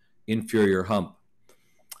inferior hump.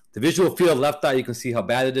 The visual field left eye, you can see how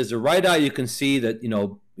bad it is. The right eye, you can see that,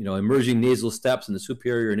 emerging nasal steps in the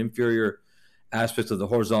superior and inferior aspects of the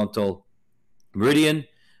horizontal meridian,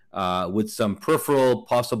 with some peripheral,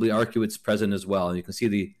 possibly arcuates present as well. And you can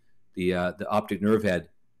see the optic nerve head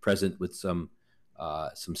present with some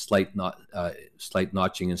slight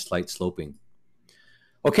notching and slight sloping.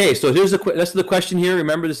 Okay, so here's the question here.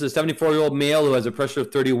 Remember, this is a 74-year-old male who has a pressure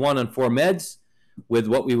of 31 on 4 meds, with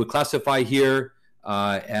what we would classify here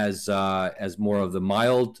as more of the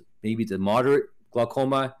mild, maybe the moderate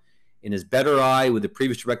glaucoma. In his better eye, with the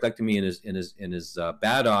previous trabeculectomy in his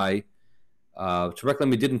bad eye,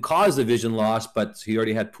 trabeculectomy didn't cause the vision loss, but he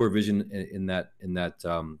already had poor vision at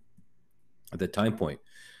that time point.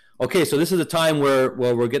 Okay, so this is a time where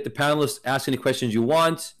we'll get the panelists ask any questions you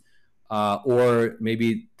want, or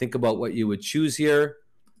maybe think about what you would choose here.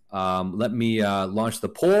 Let me launch the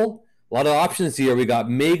poll. A lot of options here. We got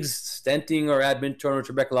MIGS, stenting, or admit-internal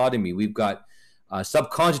trabeculotomy. We've got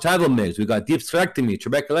subconjunctival MIGS. We've got deep spherectomy,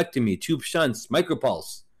 trabeculectomy, tube shunts,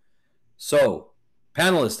 micropulse. So,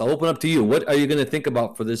 panelists, I'll open up to you. What are you going to think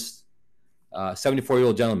about for this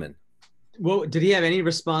 74-year-old gentleman? Well, did he have any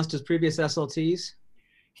response to his previous SLTs?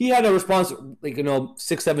 He had a response,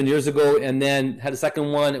 6-7 years ago, and then had a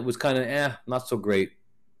second one. It was kind of not so great.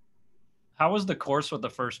 How was the course with the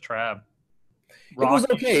first trab? It was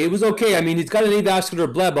okay. It was okay. I mean, he's got an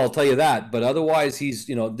avascular bleb, I'll tell you that. But otherwise, he's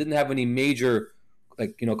didn't have any major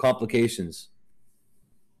complications.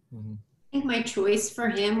 I think my choice for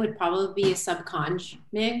him would probably be a subconj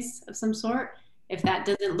MIGS of some sort. If that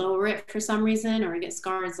doesn't lower it for some reason, or get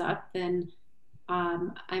scars up, then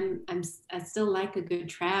I still like a good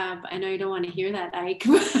trab. I know you don't want to hear that, Ike.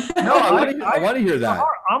 No, I want to hear that.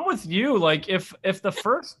 I'm with you. Like if the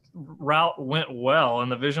first route went well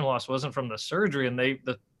and the vision loss wasn't from the surgery, and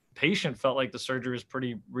the patient felt like the surgery was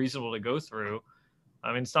pretty reasonable to go through.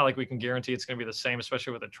 I mean, it's not like we can guarantee it's going to be the same,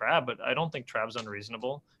 especially with a trab, but I don't think trab's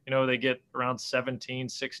unreasonable. They get around 17,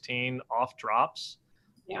 16 off drops.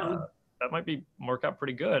 Yeah. That might work out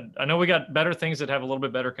pretty good. I know we got better things that have a little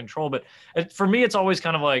bit better control, but for me, it's always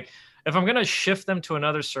kind of like, if I'm going to shift them to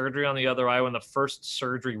another surgery on the other eye when the first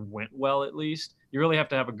surgery went well, at least, you really have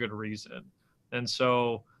to have a good reason. And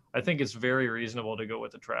so I think it's very reasonable to go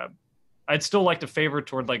with a trab. I'd still like to favor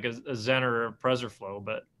toward like a Zen or a Preserflow,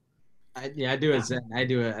 but I do a Zen. I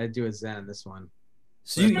do a Zen in this one.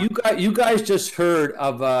 So you guys just heard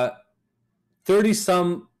of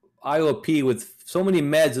 30-some IOP with so many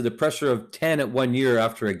meds at the pressure of 10 at 1 year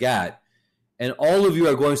after a GAT, and all of you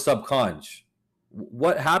are going subconj.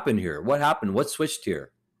 What happened here? What happened? What switched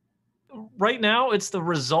here? Right now, it's the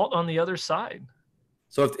result on the other side.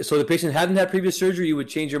 So if the patient hadn't had previous surgery, you would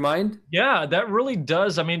change your mind? Yeah, that really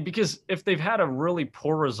does. I mean, because if they've had a really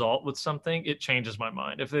poor result with something, it changes my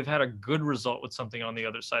mind. If they've had a good result with something on the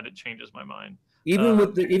other side, it changes my mind. Even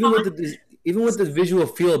with the visual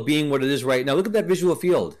field being what it is right now, look at that visual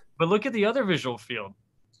field. But look at the other visual field.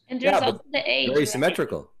 And there's also the age. Very right?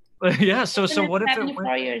 symmetrical. Yeah. So what if it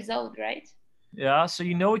 74 years old, right? Yeah. So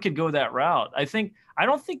we could go that route. I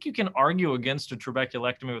don't think you can argue against a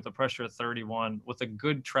trabeculectomy with a pressure of 31 with a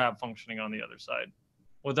good trab functioning on the other side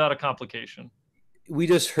without a complication. We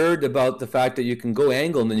just heard about the fact that you can go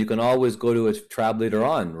angle and then you can always go to a trab later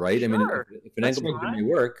on, right? Sure. I mean, if an angle may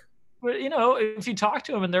work. But if you talk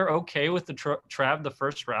to them and they're okay with the trab the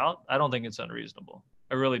first route, I don't think it's unreasonable.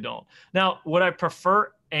 I really don't. Now, would I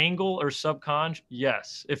prefer angle or subconj?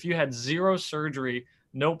 Yes. If you had zero surgery,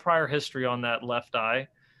 no prior history on that left eye,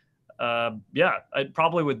 yeah, I'd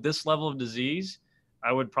probably, with this level of disease,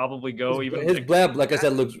 I would probably go his bleb, like I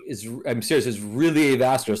said, I'm serious, is really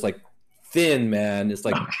avascular. It's like thin, man. It's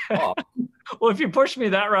like oh. Well, if you push me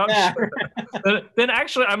that route, sure. then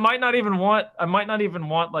actually I might not even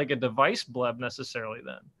want like a device bleb necessarily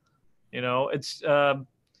then. It's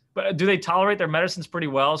but do they tolerate their medicines pretty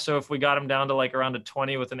well? So if we got him down to like around a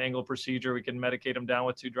 20 with an angle procedure, we can medicate him down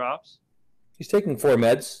with 2 drops. He's taking 4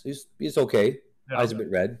 meds. He's okay. Yeah. Eyes a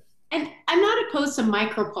bit red. And I'm not opposed to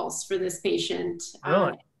micropulse for this patient.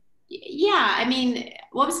 Really? Yeah. I mean,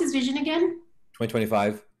 what was his vision again?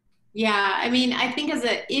 20/25. Yeah. I mean, I think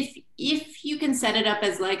if you can set it up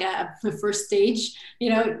as like the first stage,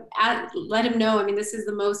 let him know. I mean, this is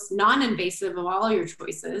the most non-invasive of all your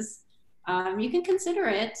choices. You can consider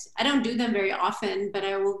it. I don't do them very often, but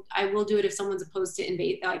I will do it if someone's opposed to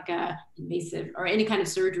invasive or any kind of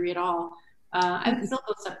surgery at all. I would still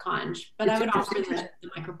go subconj, but I would offer the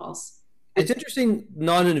micropulse. It's interesting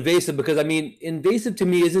non-invasive because, I mean, invasive to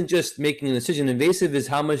me isn't just making an incision. Invasive is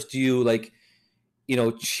how much do you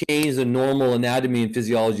change the normal anatomy and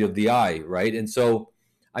physiology of the eye, right? And so,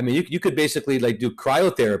 I mean, you could basically like do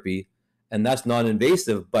cryotherapy, and that's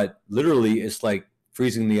non-invasive, but literally it's like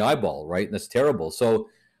freezing the eyeball, right? And that's terrible. So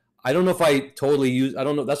I don't know if I totally use. I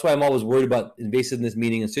don't know. That's why I'm always worried about invasiveness,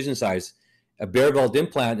 meaning incision size. A Baerveld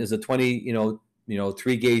implant is a 20,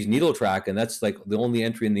 3-gauge needle track, and that's like the only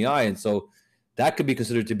entry in the eye, and so that could be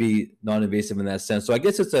considered to be non-invasive in that sense. So I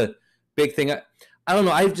guess it's a big thing. I don't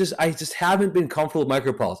know. I just haven't been comfortable with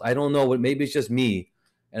micropulse. I don't know. Maybe it's just me,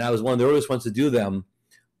 and I was one of the earliest ones to do them.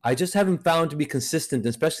 I just haven't found to be consistent,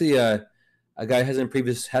 especially a guy hasn't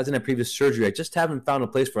had previous surgery. I just haven't found a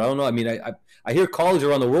place for. I don't know. I mean, I hear colleagues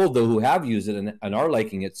around the world though who have used it and are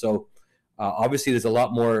liking it. So obviously, there's a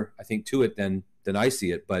lot more I think to it than I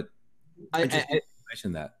see it. But I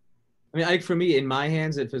mentioned that. I mean, I think for me, in my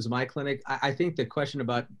hands, if it's my clinic, I think the question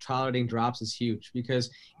about tolerating drops is huge, because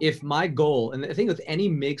if my goal, and the thing with any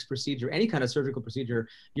MIGS procedure, any kind of surgical procedure,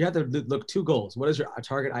 you have to look 2 goals. What is your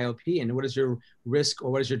target IOP, and what is your risk,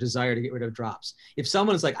 or what is your desire to get rid of drops? If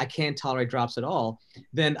someone is like, I can't tolerate drops at all,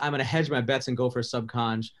 then I'm going to hedge my bets and go for a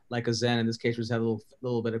subconj, like a Zen in this case, which has a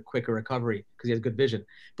little bit of quicker recovery because he has good vision.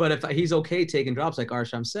 But if he's okay taking drops, like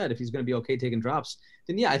Arsham said, if he's going to be okay taking drops,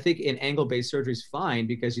 then yeah, I think an angle-based surgery is fine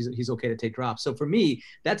because he's okay to take drops. So for me,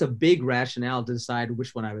 that's a big rationale to decide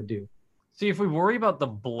which one I would do. See, if we worry about the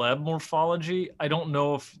bleb morphology, I don't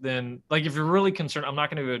know if then, like if you're really concerned, I'm not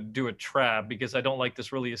going to do a trab because I don't like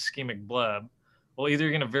this really ischemic bleb. Well, either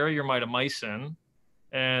you're going to vary your mitomycin,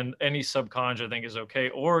 and any subconj I think is okay,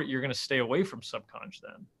 or you're going to stay away from subconj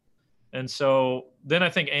then. And so then I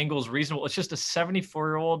think angle is reasonable. It's just a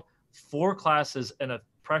 74-year-old, 4 classes, and a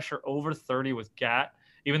pressure over 30 with GAT.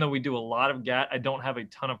 Even though we do a lot of GAT, I don't have a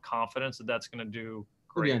ton of confidence that that's going to do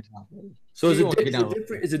great. So is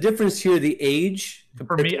the difference here the age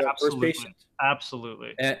for me? Absolutely,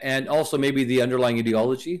 absolutely, and also maybe the underlying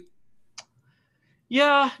etiology.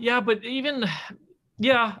 Yeah, but even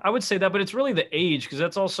I would say that, but it's really the age, because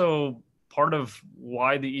that's also part of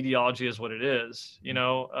why the etiology is what it is.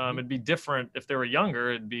 It'd be different if they were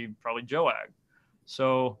younger. It'd be probably JOAG.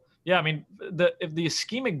 So. Yeah, I mean, if the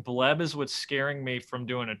ischemic bleb is what's scaring me from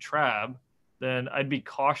doing a trab, then I'd be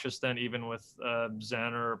cautious then even with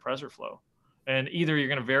Zen or PreserFlow. And either you're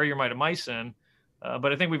going to vary your mitomycin,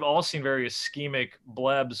 but I think we've all seen very ischemic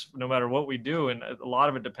blebs no matter what we do, and a lot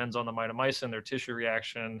of it depends on the mitomycin, their tissue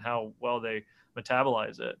reaction, how well they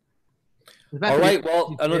metabolize it. All right.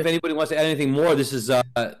 Well, I don't know if anybody wants to add anything more. This is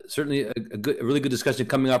certainly a really good discussion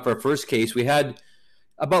coming up for our first case. We had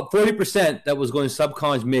about 40% that was going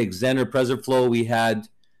subconj MIGS, Zen or PreserFlow. We had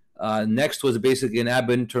next was basically an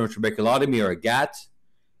ab-internal trabeculotomy or a GAT,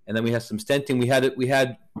 and then we had some stenting. We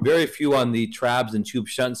had very few on the trabs and tube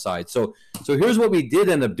shunt side. So here's what we did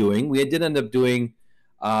end up doing. We did end up doing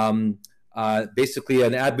basically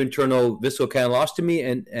an ab-internal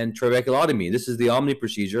viscocannulostomy and trabeculotomy. This is the Omni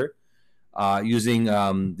procedure, using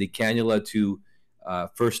the cannula to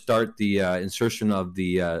first start the insertion of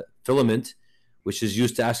the filament, which is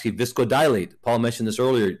used to actually viscodilate. Paul mentioned this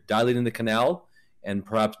earlier, dilating the canal and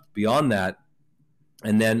perhaps beyond that,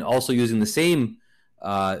 and then also using the same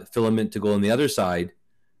filament to go on the other side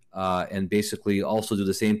and basically also do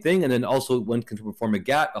the same thing. And then also one can perform a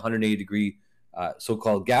GAT, 180-degree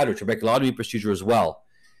so-called GAT or trabeculotomy procedure as well.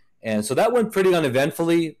 And so that went pretty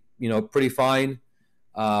uneventfully, pretty fine.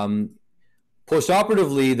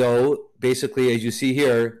 Postoperatively, though, basically, as you see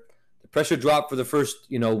here, pressure dropped for the first,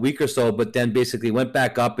 week or so, but then basically went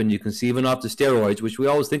back up, and you can see even off the steroids, which we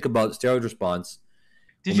always think about steroid response.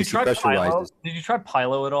 Did you try Pylo? Did you try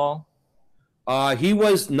Pylo at all? He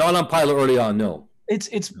was not on Pylo early on, no. It's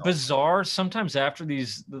bizarre. Sometimes after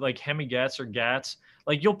these like hemi-GATs or GATs,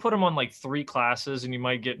 like you'll put them on like 3 classes, and you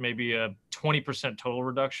might get maybe a 20% total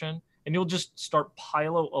reduction, and you'll just start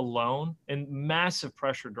Pylo alone, and massive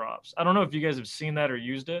pressure drops. I don't know if you guys have seen that or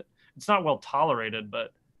used it. It's not well tolerated,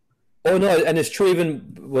 but. Oh no, and it's true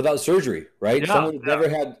even without surgery, right? Yeah, someone who's never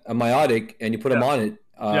had a meiotic and you put them on it,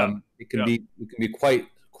 it can be quite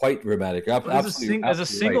dramatic. As a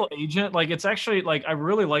single agent, like it's actually like I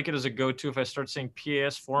really like it as a go-to if I start seeing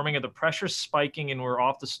PAS forming and the pressure's spiking and we're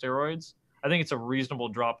off the steroids. I think it's a reasonable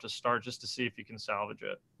drop to start just to see if you can salvage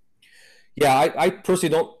it. Yeah, I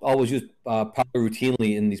personally don't always use Pylo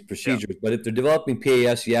routinely in these procedures, but if they're developing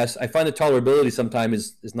PAS, yes. I find the tolerability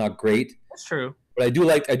sometimes is not great. That's true. But I do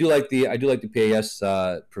like the PAS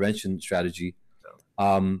prevention strategy,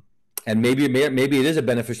 and maybe it is a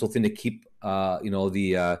beneficial thing to keep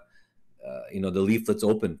the leaflets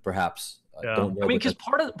open, perhaps. Yeah. I mean, because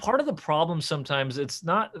part of the problem sometimes it's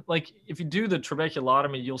not like if you do the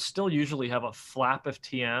trabeculotomy, you'll still usually have a flap of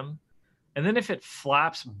TM, and then if it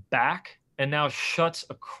flaps back and now shuts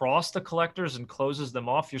across the collectors and closes them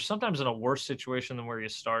off, you're sometimes in a worse situation than where you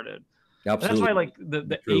started. Absolutely. That's why, like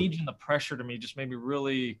the age and the pressure to me just made me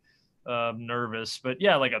really nervous. But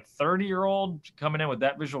yeah, like a 30-year-old coming in with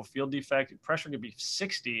that visual field defect, pressure could be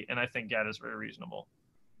 60, and I think GAD is very reasonable.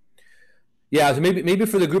 Yeah, so maybe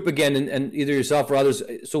for the group again, and either yourself or others.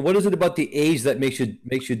 So what is it about the age that makes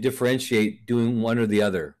you differentiate doing one or the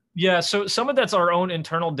other? Yeah, so some of that's our own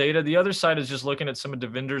internal data. The other side is just looking at some of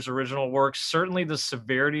Devinder's original work. Certainly the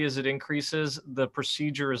severity as it increases, the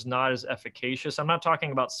procedure is not as efficacious. I'm not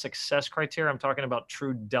talking about success criteria. I'm talking about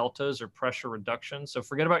true deltas or pressure reduction. So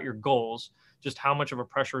forget about your goals, just how much of a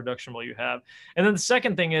pressure reduction will you have. And then the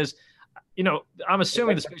second thing is, I'm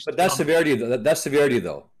assuming this patient. But that's severity, though. That's severity,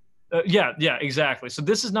 though. Yeah, exactly. So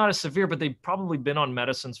this is not as severe, but they've probably been on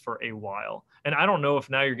medicines for a while. And I don't know if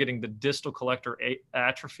now you're getting the distal collector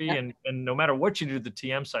atrophy, and no matter what you do to the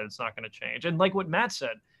TM side, it's not going to change. And like what Matt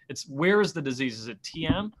said, it's where is the disease? Is it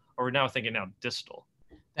TM, or we're now thinking now distal?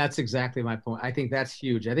 That's exactly my point. I think that's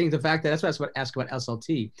huge. I think the fact that's what I asked about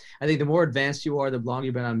SLT. I think the more advanced you are, the longer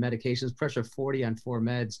you've been on medications, pressure 40 on 4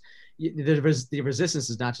 meds, the resistance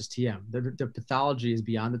is not just TM. The pathology is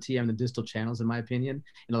beyond the TM, the distal channels, in my opinion,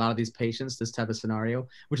 in a lot of these patients, this type of scenario,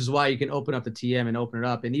 which is why you can open up the TM and open it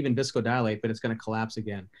up and even viscodilate, but it's going to collapse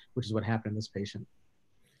again, which is what happened in this patient.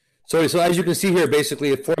 So as you can see here,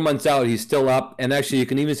 basically 4 months out, he's still up. And actually, you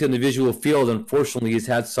can even see in the visual field, unfortunately, he's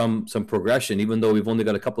had some progression, even though we've only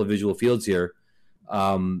got a couple of visual fields here.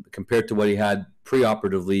 Compared to what he had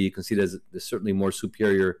preoperatively, you can see there's certainly more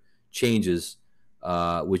superior changes,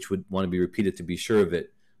 which would want to be repeated to be sure of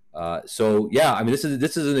it. So yeah, I mean, this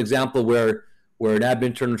is an example where an ab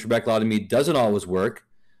internal trabeculotomy doesn't always work,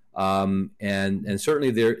 and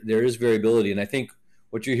certainly there is variability. And I think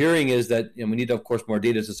what you're hearing is that we need, of course, more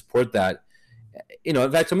data to support that. In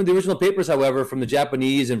fact, some of the original papers, however, from the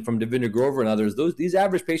Japanese and from Devinder Grover and others, these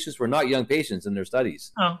average patients were not young patients in their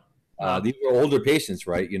studies. These were older patients,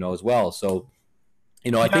 right? As well. So,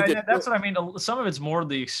 I think that's what I mean. Some of it's more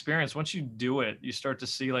the experience. Once you do it, you start to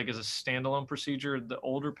see, like, as a standalone procedure, the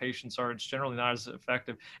older patients it's generally not as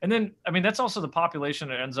effective. And then, I mean, that's also the population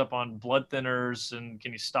that ends up on blood thinners, and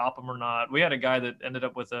can you stop them or not? We had a guy that ended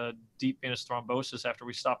up with a deep venous thrombosis after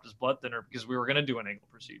we stopped his blood thinner because we were going to do an angle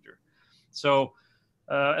procedure. So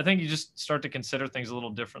I think you just start to consider things a little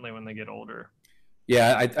differently when they get older.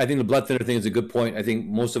 Yeah, I think the blood thinner thing is a good point. I think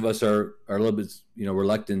most of us are a little bit,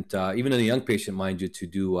 reluctant, even in a young patient, mind you, to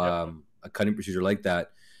do a cutting procedure like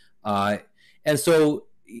that. And so,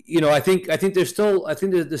 I think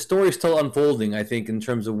the story is still unfolding. I think in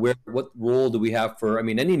terms of what role do we have for,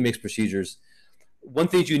 any mixed procedures. One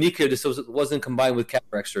thing's unique here, this wasn't combined with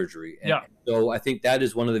cataract surgery. And so I think that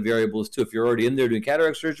is one of the variables too. If you're already in there doing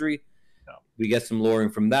cataract surgery, we get some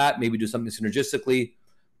lowering from that, maybe do something synergistically.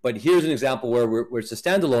 But here's an example where it's a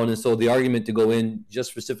standalone, and so the argument to go in just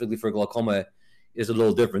specifically for glaucoma is a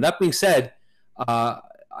little different. That being said,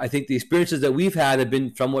 I think the experiences that we've had have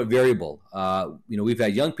been somewhat variable. We've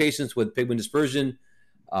had young patients with pigment dispersion,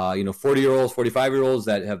 40-year-olds, 45-year-olds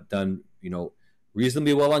that have done,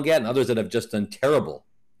 reasonably well on GAD, and others that have just done terrible,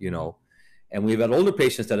 And we've had older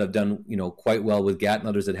patients that have done, quite well with GAT, and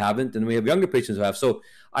others that haven't, and we have younger patients who have. So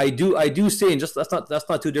I do see, and just that's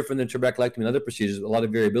not too different than trabeculectomy and other procedures. A lot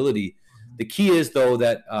of variability. The key is though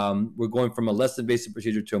that we're going from a less invasive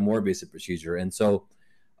procedure to a more invasive procedure, and so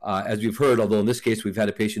as we've heard, although in this case we've had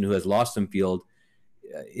a patient who has lost some field,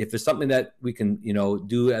 if it's something that we can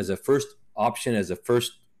do as a first option, as a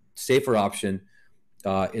first safer option,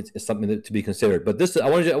 it's something to be considered. But this, I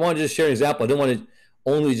wanted to just share an example. I don't want to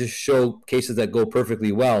only just show cases that go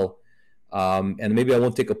perfectly well. And maybe I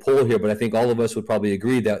won't take a poll here, but I think all of us would probably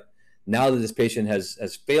agree that now that this patient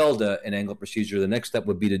has failed an angle procedure, the next step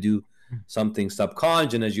would be to do something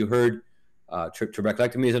subconj. And as you heard,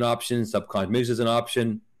 trabeculectomy is an option, subconj MIGS is an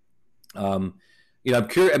option. I'm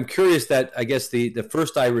curious that I guess the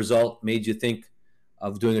first eye result made you think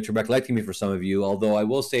of doing a trabeculectomy for some of you, although I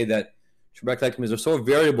will say that trabeculectomies are so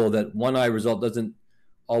variable that one eye result doesn't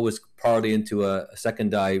always parlay into a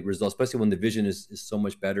second eye result, especially when the vision is so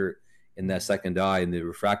much better in that second eye, and the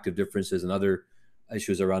refractive differences and other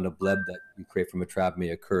issues around the bleb that you create from a trab may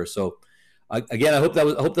occur. So again, I hope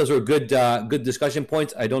those were good discussion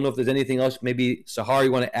points. I don't know if there's anything else. Maybe Sahar,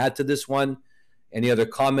 you want to add to this one? Any other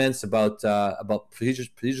comments about procedure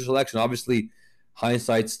selection? Obviously,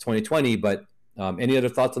 hindsight's 2020, but any other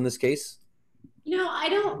thoughts on this case? I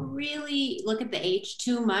don't really look at the age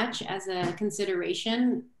too much as a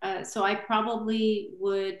consideration. So I probably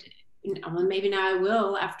would, maybe now I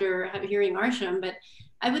will after hearing Arsham, but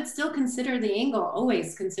I would still consider the angle,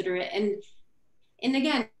 always consider it. And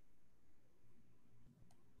again,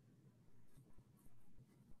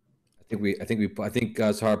 I think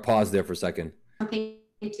Sahar paused there for a second. something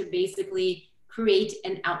to basically create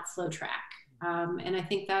an outflow track. And I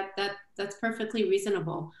think that's perfectly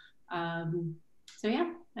reasonable. So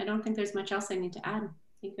yeah, I don't think there's much else I need to add.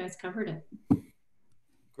 I think you guys covered it.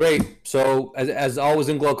 Great. So as always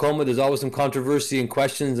in glaucoma, there's always some controversy and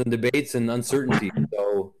questions and debates and uncertainty.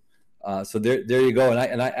 So there you go.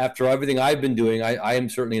 And I after everything I've been doing, I am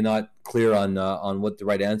certainly not clear on what the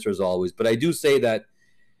right answer is always. But I do say that,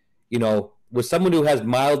 you know, with someone who has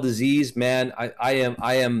mild disease, man, I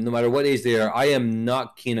am no matter what age they are, I am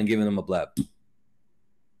not keen on giving them a bleb.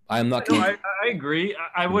 I am not keen. No, I agree.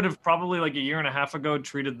 I would have probably like a year and a half ago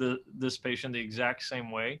treated this patient the exact same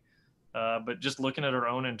way. But just looking at our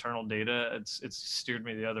own internal data, it's steered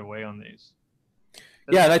me the other way on these.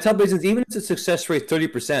 Yeah, and I tell patients, even if it's a success rate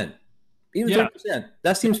 30%, even 30%,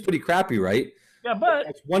 that seems pretty crappy, right? Yeah, but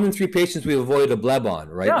that's 1 in 3 patients we've avoided a bleb on,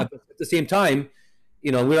 right? Yeah. At the same time,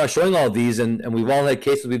 you know, we're not showing all these, and we've all had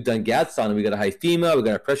cases we've done GATs on, and we got a hyphema, we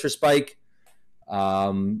got a pressure spike,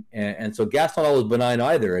 and so GAT's not always benign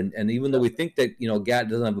either. And even though we think that, you know, GAT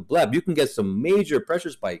doesn't have a bleb, you can get some major pressure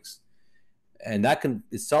spikes, and that can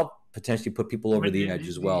itself potentially put people over the edge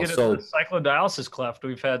as well. So cyclodialysis cleft,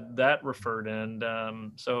 we've had that referred in.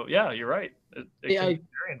 So yeah, you're right. It can be very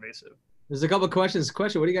invasive. There's a couple of questions.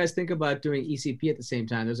 What do you guys think about doing ECP at the same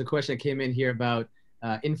time? There's a question that came in here about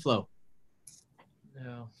inflow.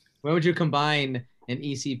 Yeah. When would you combine an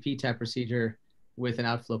ECP type procedure with an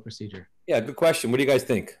outflow procedure? Yeah, good question. What do you guys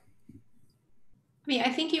think? I mean, I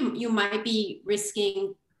think you might be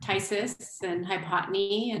risking ptysis and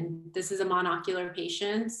hypotony, and this is a monocular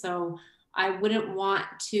patient, so I wouldn't want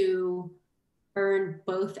to burn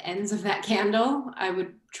both ends of that candle. I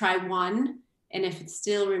would try one, and if it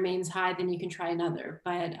still remains high, then you can try another.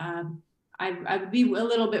 But I would be a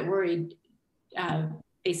little bit worried,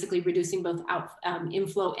 basically reducing both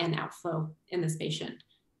inflow and outflow in this patient.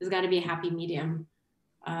 There's got to be a happy medium.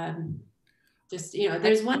 Just, you know,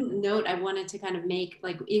 there's one note I wanted to kind of make,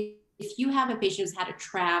 like if you have a patient who's had a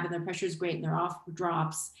trab and their pressure is great and they're off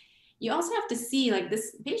drops, you also have to see, like,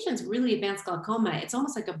 this patient's really advanced glaucoma. It's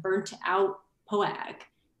almost like a burnt out POAG.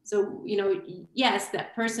 So, you know, yes,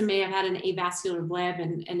 that person may have had an avascular bleb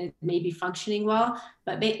and it may be functioning well,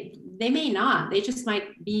 but they may not. They just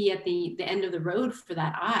might be at the end of the road for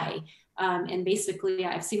that eye. And basically,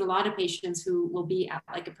 I've seen a lot of patients who will be at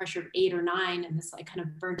like a pressure of 8 or 9 in this like kind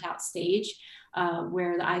of burnt out stage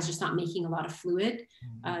where the eye is just not making a lot of fluid.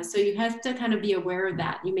 So you have to kind of be aware of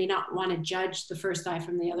that. You may not want to judge the first eye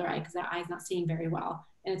from the other eye because that eye is not seeing very well.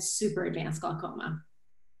 And it's super advanced glaucoma.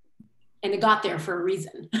 And it got there for a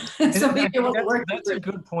reason. So maybe it wasn't working. That's a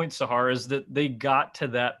good point, Sahar, is that they got to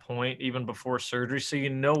that point even before surgery. So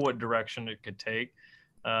you know what direction it could take.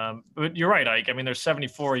 But you're right, Ike. I mean, there's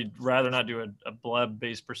 74. You'd rather not do a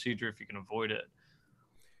bleb-based procedure if you can avoid it.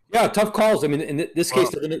 Yeah, tough calls. I mean, in this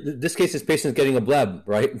case, this patient's getting a bleb,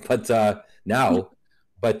 right? But you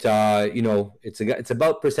know, it's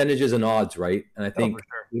about percentages and odds, right? And I think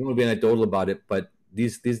we don't want to be anecdotal about it, but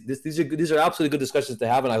these are absolutely good discussions to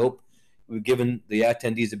have, and I hope we've given the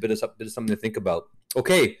attendees a bit of something to think about.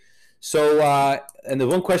 Okay, so and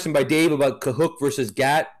there's one question by Dave about Cahook versus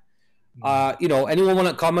GAT. You know, anyone want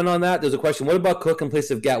to comment on that? There's a question. What about Cahook in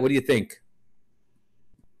place of GAT? What do you think?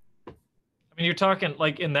 I mean, you're talking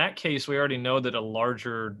like in that case, we already know that a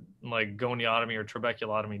larger like goniotomy or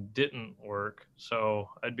trabeculotomy didn't work. So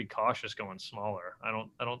I'd be cautious going smaller. I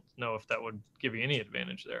don't know if that would give you any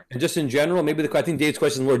advantage there. And just in general, maybe I think Dave's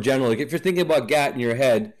question is more general. Like if you're thinking about GAT in your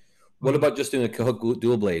head, what about just doing a Cahook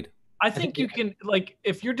dual blade? I think you can, like,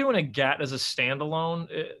 if you're doing a GAT as a standalone,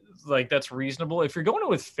 like that's reasonable. If you're going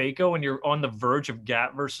with phaco and you're on the verge of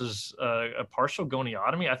GAT versus a partial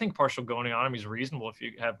goniotomy, I think partial goniotomy is reasonable if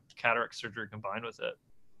you have cataract surgery combined with it.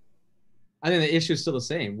 I think the issue is still the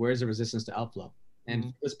same. Where's the resistance to outflow?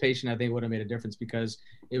 And this patient, I think, would have made a difference because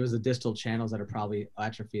it was the distal channels that are probably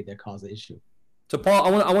atrophied that caused the issue. So,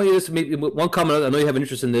 Paul, I want you to make one comment. I know you have an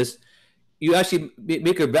interest in this. You actually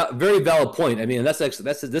make a very valid point. I mean, this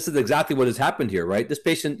is exactly what has happened here, right? This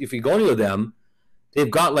patient, if you go into them, they've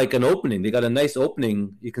got like an opening. They got a nice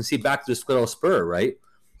opening. You can see back to the scleral spur, right?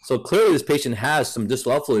 So clearly, this patient has some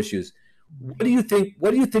distal outflow issues. What do you think? What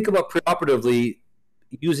do you think about preoperatively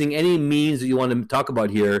using any means that you want to talk about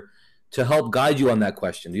here to help guide you on that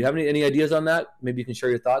question? Do you have any ideas on that? Maybe you can share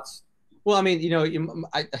your thoughts. Well, I mean, you know,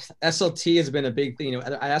 SLT has been a big thing. You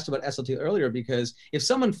know, I asked about SLT earlier because if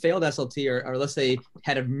someone failed SLT or let's say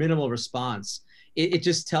had a minimal response, it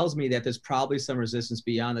just tells me that there's probably some resistance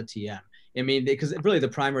beyond the TM. I mean, because really the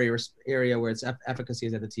primary area where its efficacy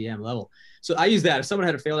is at the TM level. So I use that. If someone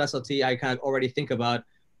had a failed SLT, I kind of already think about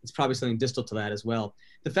it's probably something distal to that as well.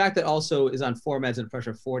 The fact that also is on 4 meds and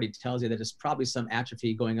pressure 40 tells you that there's probably some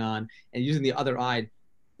atrophy going on, and using the other eye,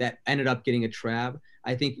 that ended up getting a trab,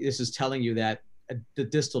 I think this is telling you that the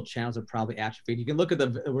distal channels are probably atrophied. You can look at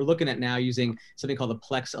we're looking at now using something called the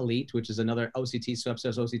Plex Elite, which is another OCT,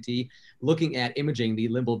 subsets OCT, looking at imaging the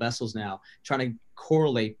limbal vessels now, trying to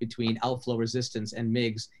correlate between outflow resistance and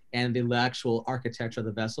MIGS and the actual architecture of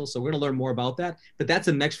the vessel. So we're gonna learn more about that, but that's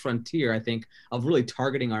the next frontier, I think, of really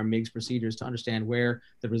targeting our MIGS procedures to understand where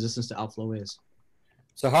the resistance to outflow is.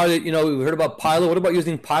 So how did, we heard about Pylo. What about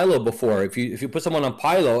using Pylo before? If you put someone on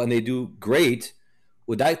Pylo and they do great,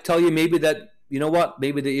 would that tell you maybe that,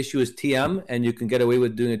 maybe the issue is TM and you can get away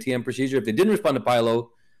with doing a TM procedure? If they didn't respond to Pylo,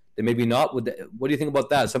 then maybe not. What do you think about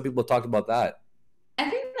that? Some people talked about that. I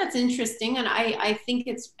think that's interesting, and I think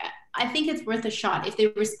it's worth a shot. If they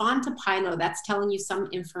respond to Pylo, that's telling you some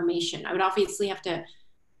information. I would obviously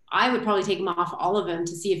I would probably take them off, all of them,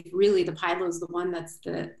 to see if really the Pylo is the one that's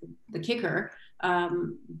the kicker.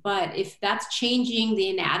 But if that's changing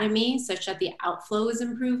the anatomy such that the outflow is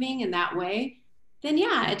improving in that way, then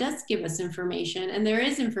yeah, it does give us information. And there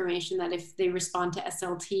is information that if they respond to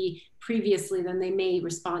SLT previously, then they may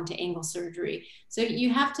respond to angle surgery. So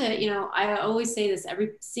you have to, I always say this,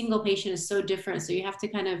 every single patient is so different. So you have to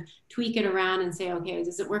kind of tweak it around and say, okay,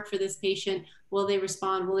 does it work for this patient? Will they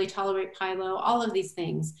respond? Will they tolerate Pylo? All of these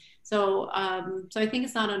things. So, so I think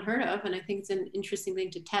it's not unheard of. And I think it's an interesting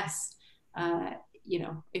thing to test,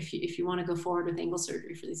 if you want to go forward with angle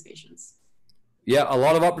surgery for these patients. Yeah, a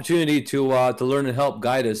lot of opportunity to learn and help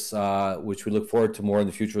guide us, which we look forward to more in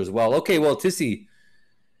the future as well. Okay, well, Tissy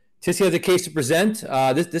has a case to present.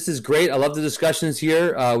 This is great. I love the discussions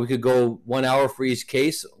here. We could go 1 hour for each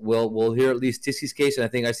case. We'll hear at least Tissy's case, and I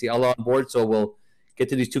think I see Allah on board, so we'll get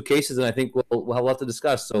to these two cases, and I think we'll have a lot to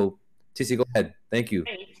discuss. So, Tissy, go ahead. Thank you.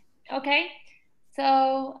 Great. Okay,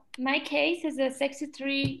 so my case is a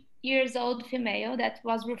 63 years old female that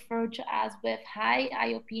was referred to us with high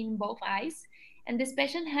IOP in both eyes. And this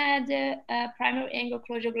patient had primary angle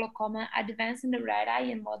closure glaucoma, advanced in the right eye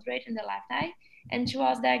and moderate in the left eye, and she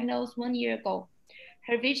was diagnosed 1 year ago.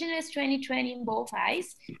 Her vision is 20/20 in both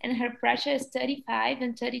eyes, and her pressure is 35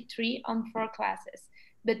 and 33 on 4 classes.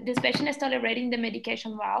 But this patient is tolerating the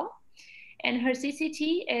medication well, and her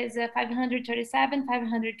CCT is 537,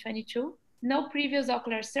 522, no previous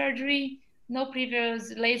ocular surgery, no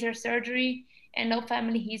previous laser surgery, and no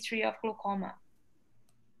family history of glaucoma.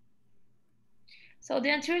 So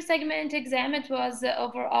the anterior segment exam, it was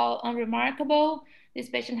overall unremarkable.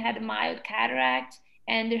 This patient had a mild cataract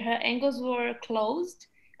and her angles were closed.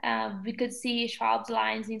 We could see Schwab's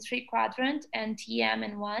lines in 3 quadrant and TM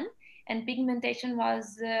in 1, and pigmentation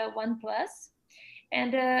was 1+.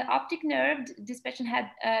 And optic nerve, this patient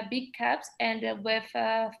had big cups and with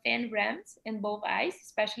thin rims in both eyes,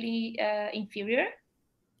 especially inferior.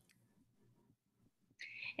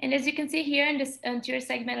 And as you can see here in this anterior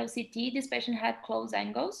segment of CT, this patient had closed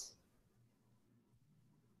angles.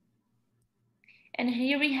 And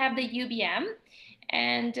here we have the UBM.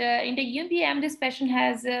 And in the UBM, this patient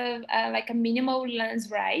has like a minimal lens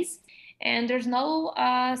rise, and there's no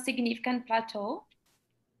significant plateau.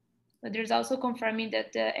 But there's also confirming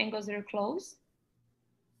that the angles are closed.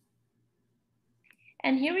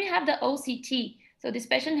 And here we have the OCT. So this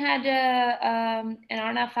patient had an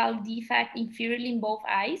RNFL defect inferiorly in both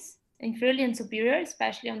eyes, inferiorly and superior,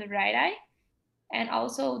 especially on the right eye. And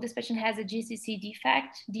also this patient has a GCC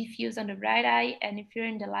defect, diffuse on the right eye and inferior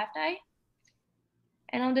in the left eye.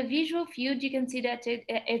 And on the visual field, you can see that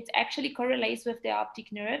it actually correlates with the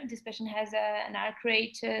optic nerve. This patient has an arc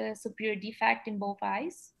rate superior defect in both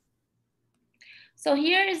eyes. So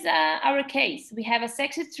here is our case. We have a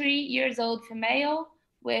 63 years old female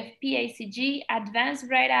with PACG, advanced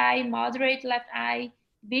right eye, moderate left eye,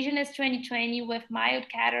 vision is 20/20 with mild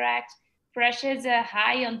cataract, pressure is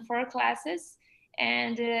high on 4 classes,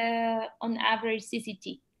 and on average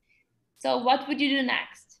CCT. So what would you do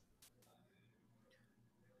next?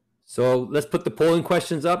 So let's put the polling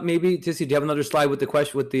questions up. Maybe Tissy, do you have another slide with the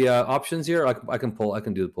question with the options here? I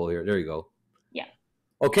can do the poll here. There you go. Yeah.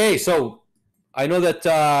 Okay, so I know that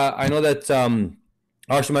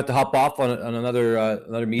Arsham had to hop off on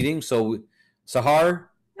another meeting. So Sahar.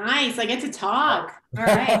 Nice, I get to talk. All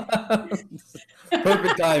right.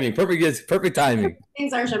 Perfect timing. Perfect timing.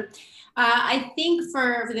 Thanks, Arsham. I think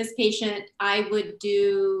for this patient, I would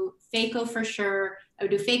do phaco for sure. I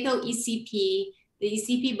would do phaco ECP. The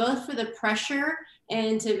ECP both for the pressure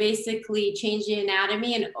and to basically change the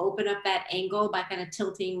anatomy and open up that angle by kind of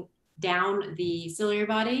tilting down the ciliary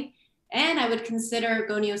body. And I would consider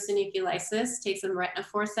goniosynucleolysis, take some retina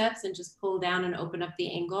forceps and just pull down and open up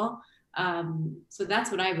the angle. So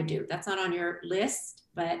that's what I would do. That's not on your list,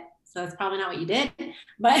 but so that's probably not what you did,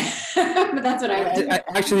 but that's what I would do.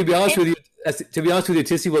 Actually, to be honest with you, to be honest with you,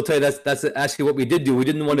 Tissy will tell you that's actually what we did do. We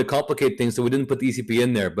didn't want to complicate things, so we didn't put the ECP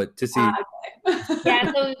in there. But Tissy,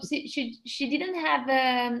 Yeah, so she didn't have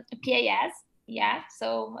a PAS, yeah.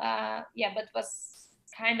 So yeah, but was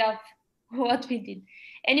kind of what we did.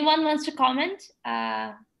 Anyone wants to comment?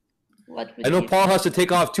 What I know Paul has to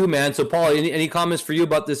take off too, man. So Paul, any comments for you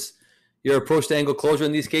about this? Your approach to angle closure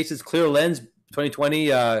in these cases? Clear lens, 2020,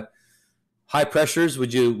 high pressures.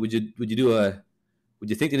 Would you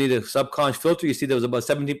think they need a subconch filter? You see, there was about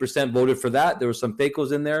 17% voted for that. There were some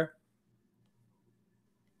phacos in there.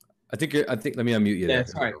 I think let me unmute you. Yeah,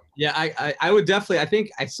 sorry. Yeah, I would definitely.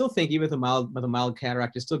 I still think even with a mild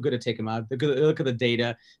cataract, it's still good to take them out. Look at the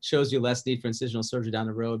data, shows you less need for incisional surgery down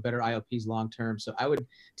the road, better IOPs long term. So I would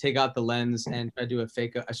take out the lens and try to do a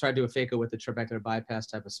phaco. I try to do a phaco with the trabecular bypass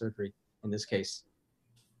type of surgery in this case.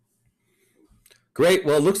 Great.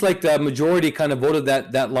 Well, it looks like the majority kind of voted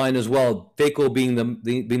that line as well. Phaco being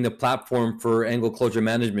the platform for angle closure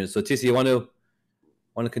management. So Tissy, you want to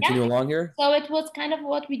continue along here? So it was kind of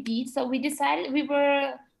what we did. So we decided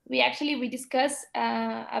we discussed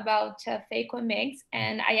about phaco and MIGS,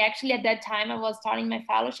 and I actually at that time I was starting my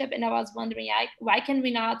fellowship, and I was wondering why can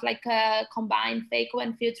we not combine phaco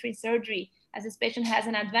and filtering surgery, as this patient has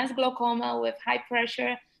an advanced glaucoma with high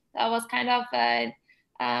pressure. I was kind of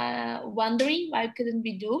wondering why couldn't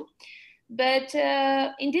we do. But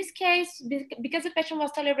in this case, because the patient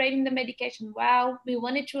was tolerating the medication well, we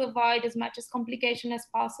wanted to avoid as much as complication as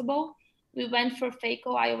possible. We went for phaco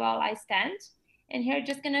IOL iStent. And here,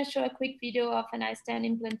 just gonna show a quick video of an iStent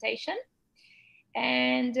implantation.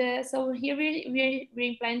 And so here we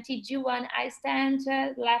implanted G1 iStent,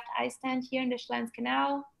 left iStent here in the Schlemm's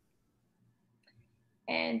canal.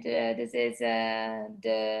 And this is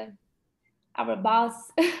our boss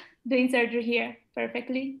doing surgery here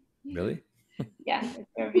perfectly. Really? Yeah,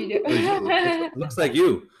 it's our video. Looks like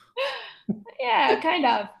you. Yeah, kind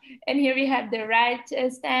of. And here we have the right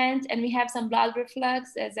stent, and we have some blood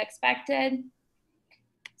reflux as expected.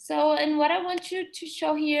 So, and what I want you to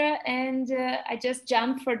show here, and I just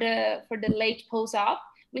jumped for the late post-op.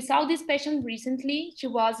 We saw this patient recently. She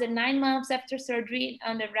was 9 months after surgery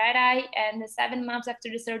on the right eye and 7 months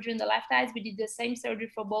after the surgery on the left eye. We did the same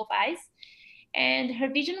surgery for both eyes. And her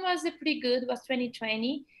vision was pretty good, was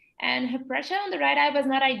 20/20. And her pressure on the right eye was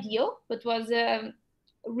not ideal, but was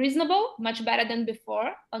reasonable, much better than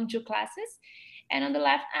before on 2 classes. And on the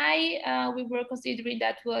left eye, we were considering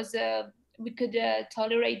that was we could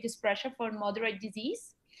tolerate this pressure for moderate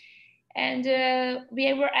disease. And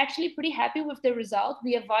we were actually pretty happy with the result.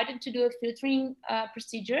 We avoided to do a filtering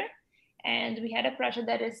procedure. And we had a pressure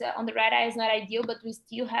that is on the right eye is not ideal, but we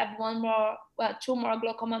still have 2 more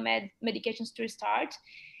glaucoma medications to start.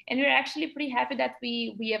 And we're actually pretty happy that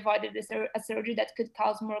we avoided a surgery that could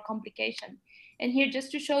cause more complication. And here,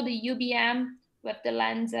 just to show the UBM with the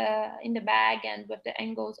lens in the bag and with the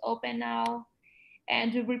angles open now.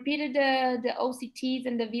 And we repeated the OCTs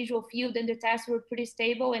and the visual field, and the tests were pretty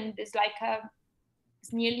stable. And it's like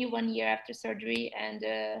it's nearly 1 year after surgery, and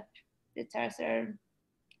the tests are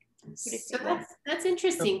pretty stable. So that's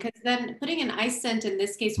interesting, because then putting an iStent in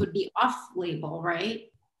this case would be off-label,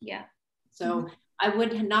 right? Yeah. So I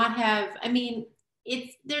would not have, I mean,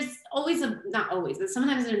 there's always not always, but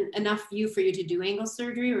sometimes there's enough view for you to do angle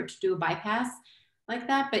surgery or to do a bypass like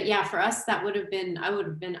that. But yeah, for us, I would have been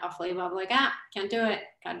off label. I'm like, can't do it.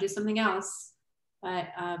 Got to do something else. But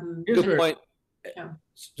good point.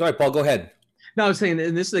 Sorry, Paul, go ahead. No, I was saying,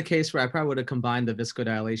 and this is a case where I probably would have combined the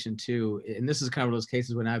viscodilation too. And this is kind of those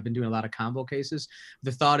cases when I've been doing a lot of combo cases.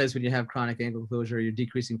 The thought is when you have chronic angle closure, you're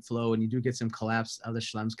decreasing flow and you do get some collapse of the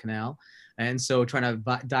Schlemm's canal. And so trying to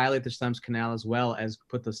dilate the Schlemm's canal as well as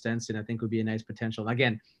put the stents in, I think would be a nice potential.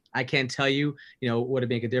 Again, I can't tell you, would it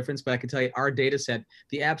make a difference, but I can tell you our data set,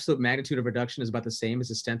 the absolute magnitude of reduction is about the same as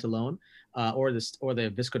the stent alone or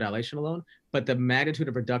the viscodilation alone, but the magnitude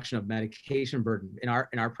of reduction of medication burden in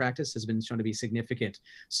our practice has been shown to be significant.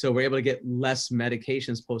 So we're able to get less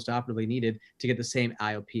medications post-operatively needed to get the same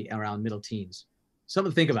IOP around middle teens.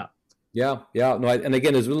 Something to think about. Yeah. No, and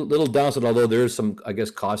again, there's a little downside, although there is some, I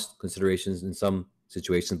guess, cost considerations in some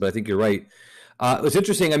situations, but I think you're right. It's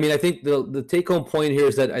interesting. I mean, I think the take-home point here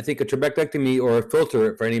is that I think a trabectectomy or a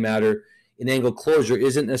filter, for any matter, in angle closure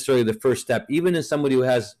isn't necessarily the first step, even in somebody who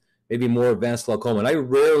has maybe more advanced glaucoma. And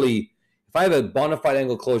if I have a bona fide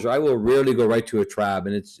angle closure, I will rarely go right to a trab.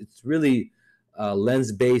 And it's really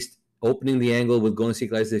lens-based, opening the angle with Gonsic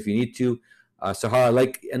glasses if you need to. Sahar, I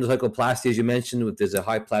like endocycloplasty, as you mentioned, if there's a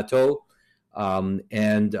high plateau.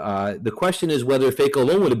 The question is whether phaco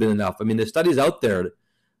alone would have been enough. I mean, the studies out there,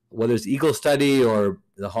 whether it's Eagle study or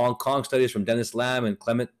the Hong Kong studies from Dennis Lam and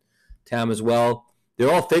Clement Tam as well,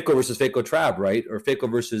 they're all phaco versus phaco trab, right? Or phaco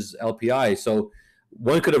versus LPI. So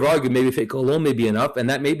one could have argued maybe phaco alone may be enough, and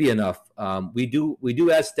that may be enough. We do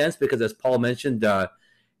add stents because, as Paul mentioned,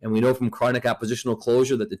 and we know from chronic appositional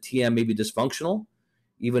closure that the TM may be dysfunctional,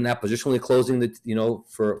 even appositionally closing the,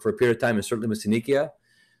 for a period of time, and certainly with synesthesia.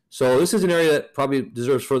 So this is an area that probably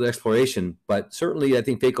deserves further exploration, but certainly I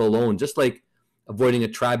think phaco alone, just like avoiding a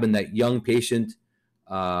trab in that young patient,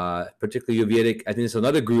 particularly uveitic, I think it's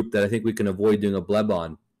another group that I think we can avoid doing a bleb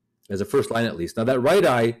on as a first line at least. Now that right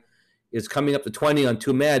eye is coming up to 20 on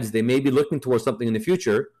 2 meds. They may be looking towards something in the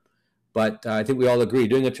future, but I think we all agree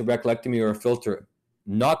doing a trabeculectomy or a filter,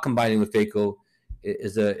 not combining with phaco,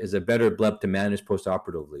 is a better bleb to manage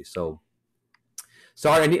postoperatively. So,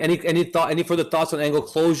 sorry, any further thoughts on angle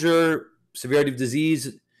closure, severity of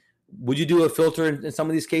disease? Would you do a filter in some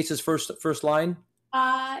of these cases first line?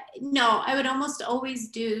 No, I would almost always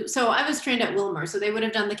do. So I was trained at Wilmer, so they would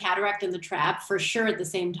have done the cataract and the trab for sure at the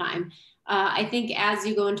same time. I think as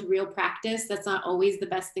you go into real practice, that's not always the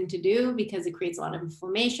best thing to do because it creates a lot of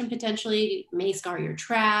inflammation potentially, it may scar your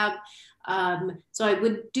trab. So I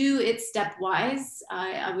would do it stepwise.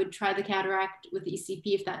 I would try the cataract with ECP.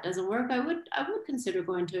 If that doesn't work, I would consider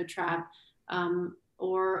going to a trab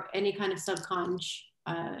or any kind of subconj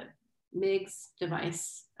MIGS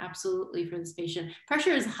device. Absolutely, for this patient. Pressure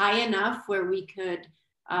is high enough where we could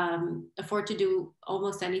afford to do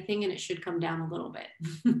almost anything, and it should come down a little bit.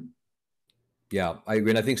 Yeah, I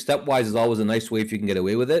agree. And I think stepwise is always a nice way if you can get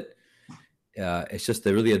away with it. It's just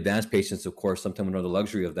the really advanced patients, of course, sometimes we know the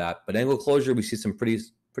luxury of that. But angle closure, we see some pretty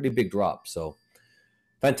big drops. So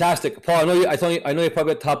fantastic, Paul. I know you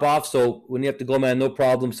probably got top off. So when you have to go, man, no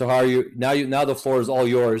problem. So how are you now? Now the floor is all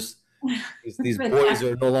yours. These boys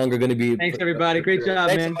are no longer going to be. Thanks, everybody. Great job,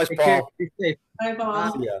 Thanks man. so much, Take Paul. care. Be safe. Bye,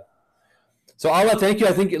 Paul. Yeah. So Alla, thank you.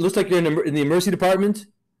 I think it looks like you're in the emergency department.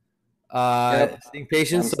 Yep. Seeing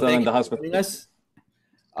patients. I'm so still thank in the you for hospital. joining us.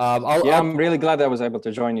 I'm really glad I was able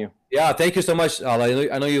to join you. Yeah, thank you so much, Alla.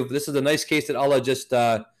 I know you. This is a nice case that Alla just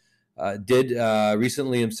did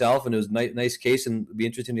recently himself, and it was a nice case, and it'd be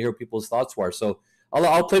interesting to hear what people's thoughts were. So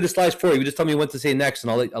I'll play the slides for you. You just tell me what to say next,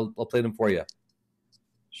 and I'll play them for you.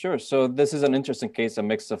 Sure. So this is an interesting case, a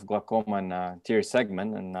mix of glaucoma and anterior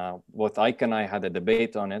segment, and both Ike and I had a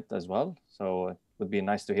debate on it as well. So it would be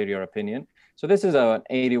nice to hear your opinion. So this is an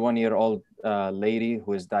 81-year-old lady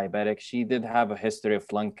who is diabetic. She did have a history of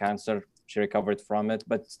lung cancer. She recovered from it,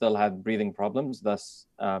 but still had breathing problems. Thus,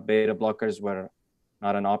 beta blockers were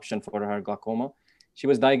not an option for her glaucoma. She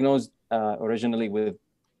was diagnosed originally with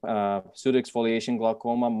pseudoexfoliation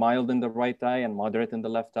glaucoma, mild in the right eye and moderate in the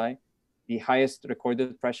left eye. The highest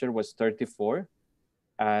recorded pressure was 34,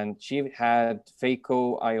 and she had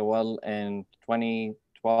phaco IOL in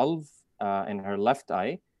 2012 in her left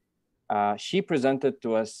eye. She presented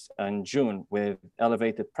to us in June with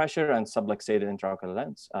elevated pressure and subluxated intraocular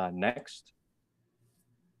lens. Next.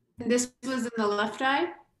 This was in the left eye?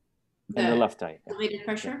 In the left eye. Elevated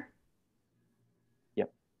pressure?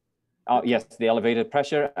 Yep. Yes, the elevated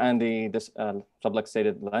pressure and the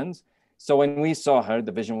subluxated lens. So when we saw her,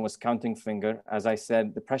 the vision was counting finger. As I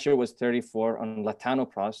said, the pressure was 34 on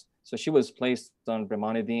latanoprost. So she was placed on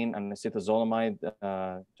brimonidine and acetazolamide,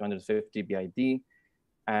 250 BID.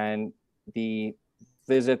 And the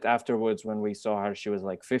visit afterwards, when we saw her, she was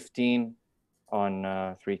like 15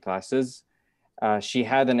 on 3 classes. She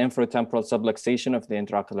had an infratemporal subluxation of the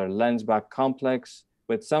intraocular lens back complex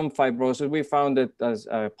with some fibrosis. We found it as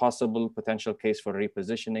a possible potential case for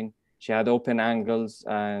repositioning. She had open angles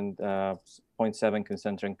and 0.7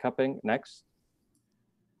 concentric cupping. Next.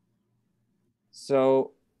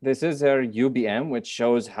 So this is her UBM, which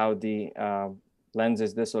shows how the lens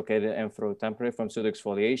is dislocated infratemporally from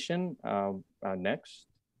pseudoexfoliation. Next.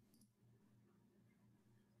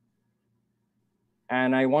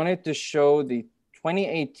 And I wanted to show the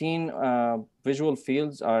 2018 visual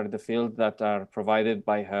fields are the fields that are provided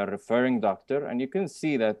by her referring doctor. And you can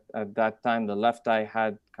see that at that time, the left eye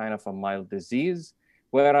had kind of a mild disease.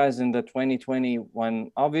 Whereas in the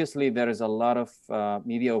 2021, obviously there is a lot of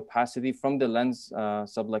media opacity from the lens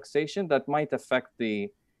subluxation that might affect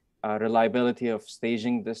the reliability of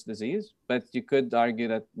staging this disease. But you could argue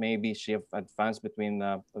that maybe she have advanced between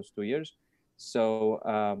those 2 years.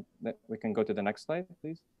 So we can go to the next slide,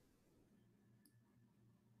 please.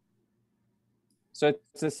 So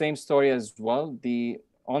it's the same story as well.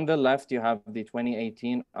 On the left, you have the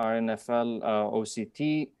 2018 RNFL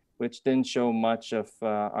OCT, which didn't show much of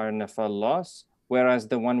RNFL loss, whereas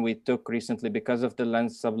the one we took recently, because of the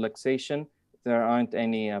lens subluxation, there aren't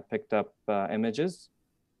any picked up images.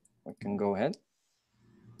 We can go ahead.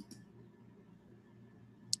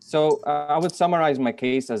 So I would summarize my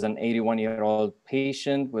case as an 81-year-old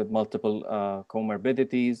patient with multiple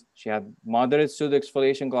comorbidities. She had moderate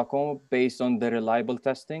pseudoexfoliation glaucoma based on the reliable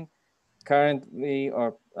testing. Currently,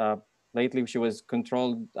 or lately, she was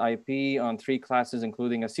controlled IP on 3 classes,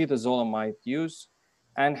 including acetazolamide use,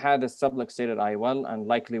 and had a subluxated IOL, and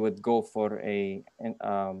likely would go for a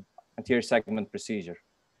anterior segment procedure.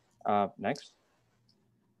 Next.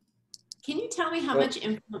 Can you tell me how much,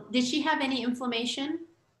 did she have any inflammation?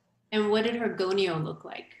 And what did her gonio look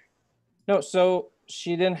like? No, so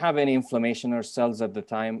she didn't have any inflammation or cells at the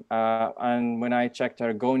time. And when I checked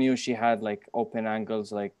her gonio, she had like open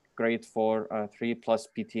angles, like grade 4, 3 plus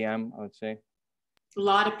PTM, I would say. A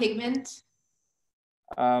lot of pigment?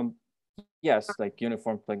 Yes, like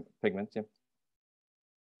uniform pigment, yeah.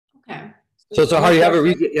 Okay. So Sahar,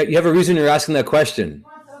 you have a reason you're asking that question.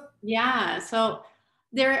 Yeah, so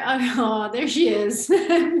there she is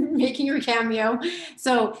making her cameo.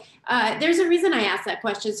 So there's a reason I asked that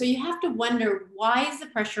question. So you have to wonder, why is the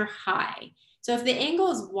pressure high? So if the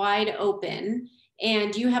angle is wide open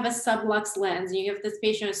and you have a sublux lens and you give this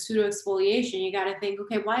patient a pseudoexfoliation, you got to think,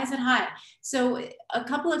 okay, why is it high? So a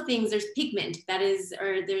couple of things, there's pigment that is,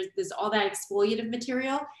 or there's all that exfoliative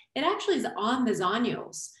material. It actually is on the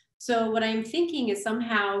zonules. So what I'm thinking is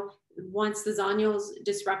somehow once the zonules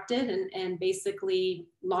disrupted and basically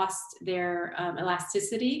lost their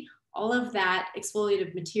elasticity, all of that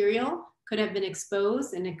exfoliative material could have been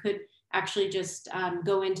exposed, and it could actually just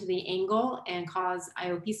go into the angle and cause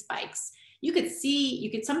IOP spikes. You could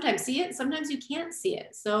sometimes see it, sometimes you can't see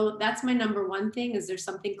it. So that's my number one thing, is there's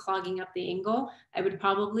something clogging up the angle. I would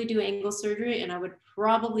probably do angle surgery, and I would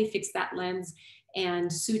probably fix that lens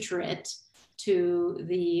and suture it to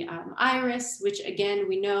the iris, which again,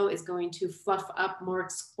 we know is going to fluff up more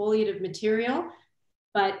exfoliative material,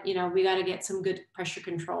 but you know, we got to get some good pressure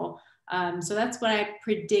control. So that's what I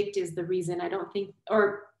predict is the reason. I don't think,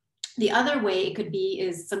 or the other way it could be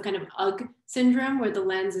is some kind of UGG syndrome where the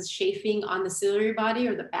lens is chafing on the ciliary body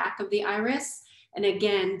or the back of the iris. And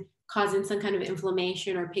again, causing some kind of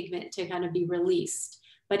inflammation or pigment to kind of be released.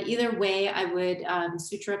 But either way, I would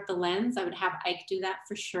suture up the lens. I would have Ike do that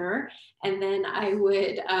for sure. And then I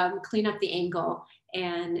would clean up the angle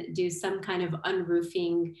and do some kind of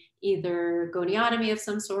unroofing, either goniotomy of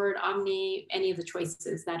some sort, omni, any of the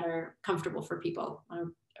choices that are comfortable for people,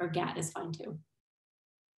 or GAT is fine too.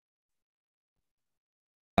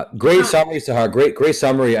 Great summary, Sahar. Great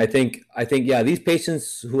summary. I think, yeah, these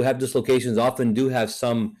patients who have dislocations often do have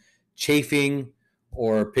some chafing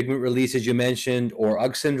or pigment release, as you mentioned, or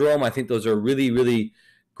UGG syndrome. I think those are really, really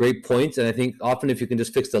great points. And I think often if you can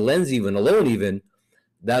just fix the lens alone,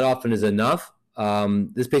 that often is enough.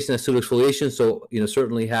 This patient has pseudoexfoliation, so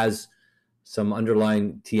certainly has some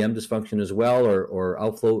underlying TM dysfunction as well, or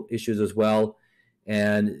outflow issues as well.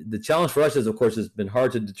 And the challenge for us is, of course, it's been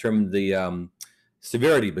hard to determine the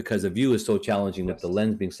severity, because the view is so challenging with the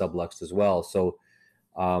lens being subluxed as well. So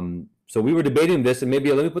we were debating this, and maybe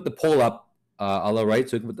let me put the poll up, Alla, right?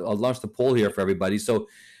 So I'll launch the poll here for everybody. So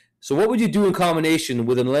what would you do in combination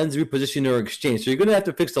with a lens repositioning or exchange? So you're going to have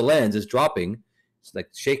to fix the lens. It's dropping. It's like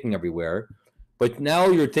shaking everywhere. But now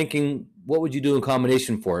you're thinking, what would you do in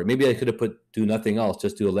combination for it? Maybe I could have do nothing else,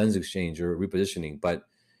 just do a lens exchange or repositioning. But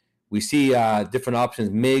we see different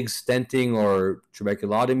options: MIGS, stenting, or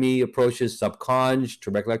trabeculotomy approaches, subconj,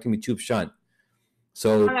 trabeculectomy, tube shunt.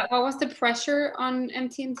 So what was the pressure on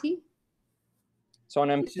MTMT? So on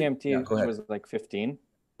MTMT, it was like 15.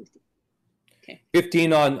 Okay.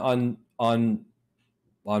 15 on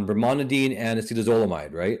brimonidine and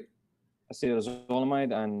acetazolamide, right?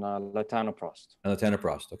 Acetazolamide and latanoprost. And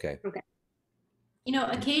latanoprost, okay. Okay.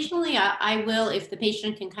 Occasionally I will, if the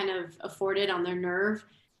patient can kind of afford it on their nerve,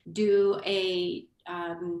 do a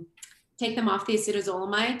take them off the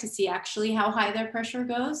acetazolamide to see actually how high their pressure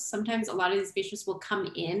goes. Sometimes a lot of these patients will come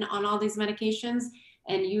in on all these medications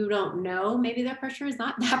and you don't know, maybe their pressure is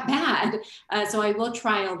not that bad. So I will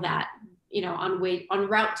trial that, on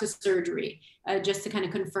route to surgery, just to kind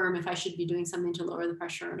of confirm if I should be doing something to lower the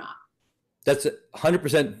pressure or not. That's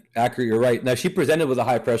 100% accurate. You're right. Now, she presented with a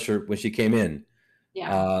high pressure when she came in,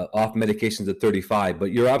 off medications at 35,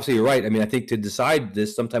 but you're absolutely right. I mean, I think to decide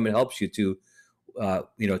this, sometimes it helps you to,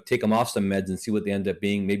 take them off some meds and see what they end up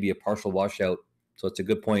being, maybe a partial washout. So it's a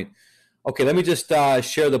good point. Okay, let me just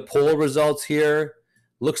share the poll results here.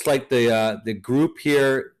 Looks like the group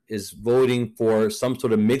here is voting for some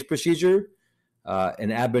sort of MIGS procedure,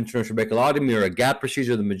 an ab internal trabeculotomy, or a GAP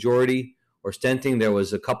procedure, the majority, or stenting. There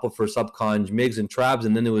was a couple for subconj, MIGS, and TRABs,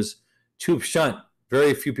 and then there was tube shunt.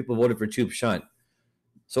 Very few people voted for tube shunt.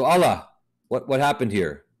 So Alla, what happened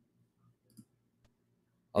here?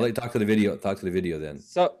 I'll let you talk to the video. Talk to the video then.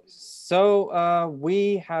 So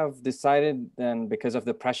we have decided then, because of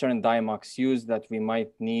the pressure and Diamox use, that we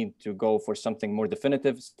might need to go for something more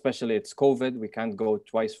definitive, especially it's COVID. We can't go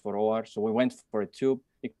twice for OR. So we went for a tube.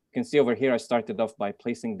 You can see over here, I started off by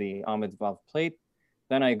placing the Ahmed valve plate.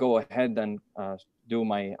 Then I go ahead and do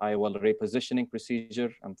my IOL repositioning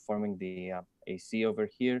procedure. I'm forming the AC over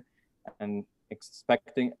here and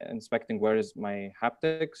inspecting where is my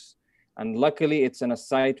haptics. And luckily, it's in a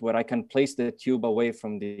site where I can place the tube away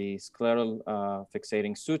from the scleral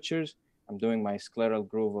fixating sutures. I'm doing my scleral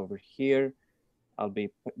groove over here. I'll be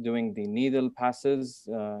doing the needle passes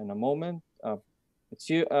in a moment. It's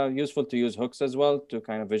useful to use hooks as well to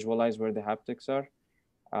kind of visualize where the haptics are.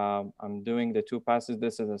 I'm doing the 2 passes.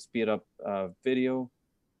 This is a speed up video.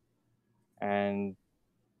 And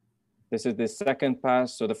this is the second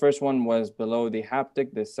pass. So the first one was below the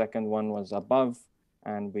haptic. The second one was above.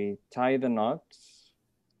 And we tie the knot.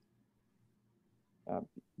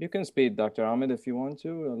 You can speed, Dr. Ahmed, if you want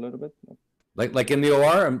to, a little bit. Like in the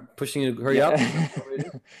OR, I'm pushing you to hurry up.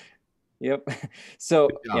 Yep. So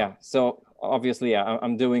yeah, so obviously, yeah,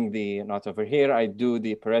 I'm doing the knot over here. I do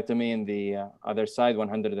the peritomy in the other side,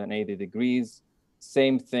 180 degrees.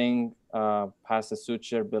 Same thing, pass the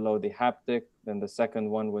suture below the haptic. Then the second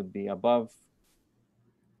one would be above.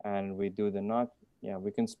 And we do the knot. Yeah,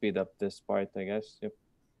 we can speed up this part, I guess. Yep.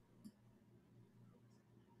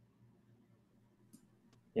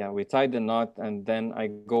 Yeah, we tied the knot and then I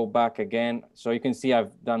go back again. So you can see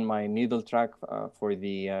I've done my needle track for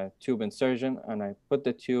the tube insertion, and I put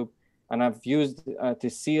the tube, and I've used to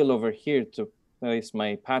seal over here to place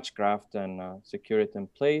my patch graft and secure it in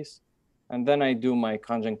place. And then I do my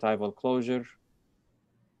conjunctival closure.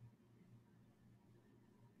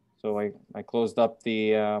 So I closed up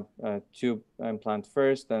the tube implant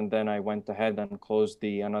first, and then I went ahead and closed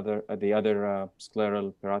the other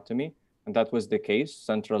scleral peritomy. And that was the case,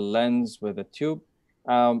 central lens with a tube.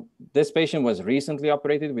 This patient was recently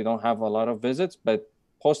operated. We don't have a lot of visits, but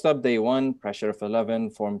post-op day 1, pressure of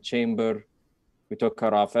 11, formed chamber. We took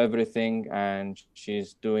her off everything, and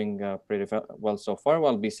she's doing pretty well so far.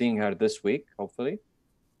 We'll be seeing her this week, hopefully.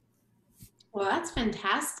 Well, that's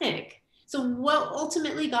fantastic. So what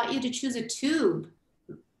ultimately got you to choose a tube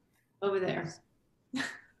over there?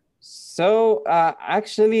 So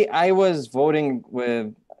actually, I was voting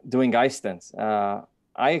with doing eye stents.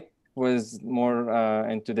 I was more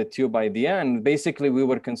into the tube idea, and basically we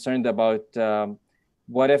were concerned about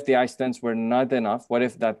what if the eye stents were not enough? What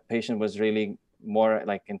if that patient was really more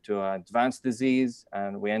like into advanced disease,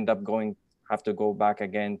 and we end up have to go back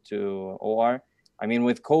again to OR? I mean,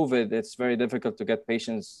 with COVID, it's very difficult to get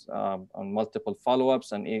patients on multiple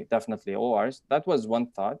follow-ups and definitely ORs. That was one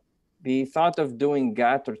thought. The thought of doing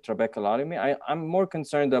GAT or trabeculotomy, I'm more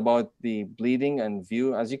concerned about the bleeding and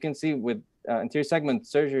view. As you can see with anterior segment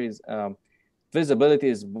surgeries, visibility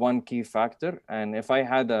is one key factor. And if I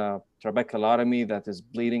had a trabeculotomy that is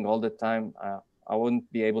bleeding all the time, I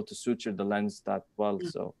wouldn't be able to suture the lens that well.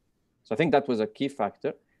 So I think that was a key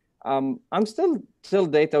factor. I'm still till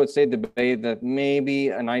date, I would say, debate that maybe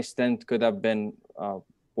an eye stent could have been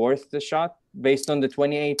worth the shot based on the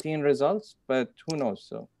 2018 results, but who knows?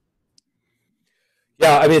 So.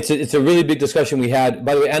 Yeah, I mean, it's a really big discussion we had.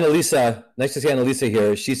 By the way, Annalisa, nice to see Annalisa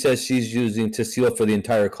here. She says she's using Tecile for the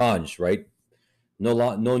entire conj, right?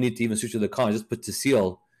 No need to even suture the conj. Just put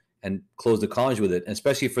Tecile and close the conj with it, and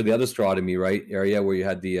especially for the other sterotomy, right, area where you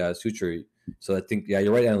had the suture. So I think, yeah,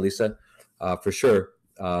 you're right, Annalisa, for sure.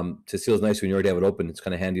 Tecile is nice when you already have it open. It's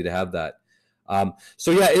kind of handy to have that. So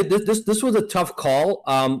yeah, this was a tough call.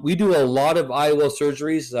 We do a lot of IOL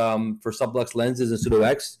surgeries for sublux lenses and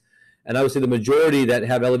pseudo-X. And I would say the majority that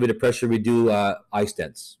have elevated pressure, we do eye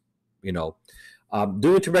stents. You know,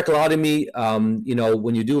 doing trabeculotomy, you know,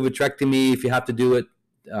 when you do a vitrectomy, if you have to do it,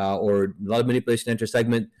 or a lot of manipulation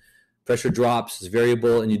intersegment, pressure drops is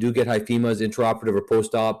variable, and you do get hyphemas, intraoperative or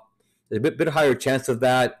post-op. There's a bit higher chance of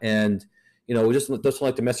that, and you know, we just don't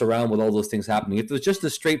like to mess around with all those things happening. If it was just a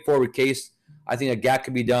straightforward case, I think a GAT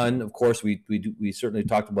could be done. Of course, we certainly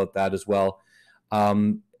talked about that as well.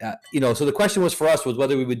 You know, so the question was for us was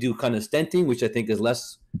whether we would do kind of stenting, which I think is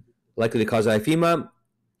less likely to cause hyphema,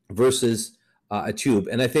 versus a tube.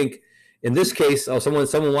 And I think in this case,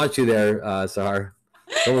 someone wants you there, Sahar.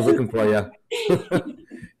 Someone's looking for you.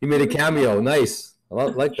 He made a cameo. Nice. I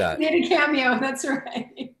like that. He made a cameo. That's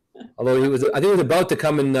right. Although I think he was about to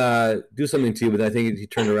come and do something to you, but I think he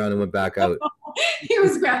turned around and went back out. He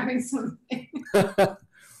was grabbing something.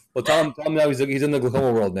 Well, tell him now he's in the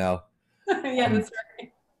glaucoma world now. Yeah, that's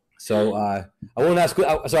right. So I won't ask.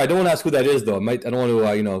 Sorry, I don't want to ask who that is, though. I don't want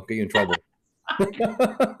to, you know, get you in trouble.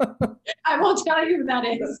 I won't tell you who that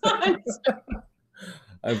is.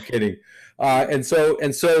 I'm kidding. And so,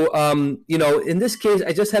 you know, in this case,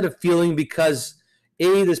 I just had a feeling because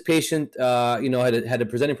this patient, you know, had a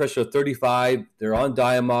presenting pressure of 35. They're on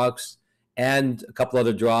Diamox and a couple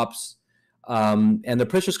other drops, and the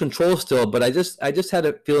pressure's controlled still. But I just had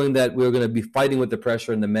a feeling that we were going to be fighting with the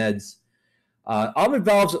pressure and the meds. Almond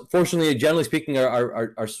valves, fortunately, generally speaking,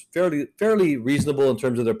 are fairly reasonable in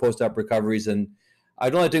terms of their post-op recoveries. And I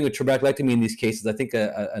don't like doing a trabeculectomy in these cases. I think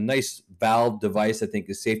a nice valve device, I think,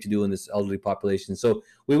 is safe to do in this elderly population. So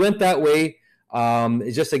we went that way.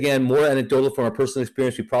 It's just, again, more anecdotal from our personal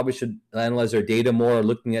experience. We probably should analyze our data more,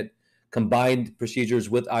 looking at combined procedures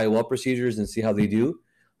with IOL procedures and see how they do.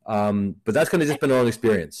 But that's kind of just been our own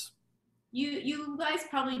experience. You guys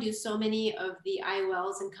probably do so many of the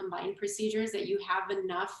IOLs and combined procedures that you have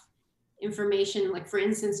enough information, like for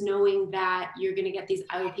instance, knowing that you're going to get these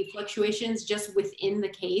IOP fluctuations just within the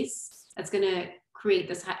case. That's going to create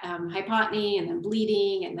this hypotony and then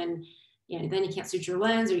bleeding, and then then you can't suture your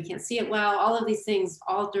lens or you can't see it well. All of these things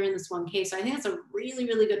all during this one case. So I think that's a really,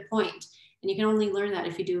 really good point. And you can only learn that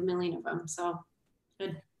if you do a million of them. So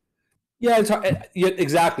good. Yeah, it's hard. Yeah,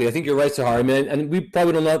 exactly. I think you're right, Sahar. I mean, and we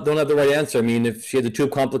probably don't have the right answer. I mean, if she had the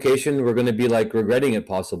tube complication, we're going to be like regretting it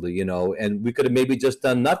possibly, you know, and we could have maybe just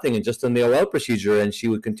done nothing and just done the OL procedure, and she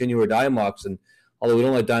would continue her Diamox. And although we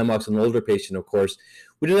don't like Diamox in an older patient, of course,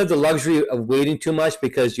 we didn't have the luxury of waiting too much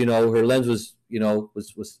because, you know, her lens was, you know,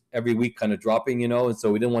 was every week kind of dropping, you know, and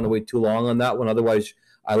so we didn't want to wait too long on that one. Otherwise,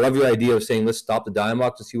 I love your idea of saying, let's stop the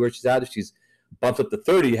Diamox and see where she's at. If she's bumped up to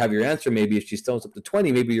 30, you have your answer. Maybe if she still up to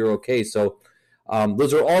 20, maybe you're okay. So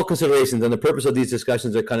those are all considerations, and the purpose of these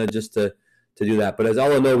discussions are kind of just to do that. But as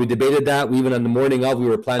all I know, we debated that. We even on the morning of, we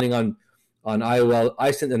were planning on IOL.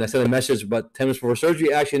 I sent a message about 10 minutes before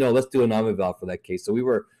surgery. Actually, no, let's do an Omnival for that case. So we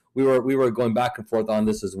were going back and forth on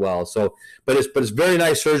this as well. So, but it's very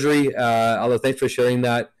nice surgery. Although thanks for sharing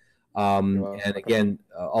that. And again,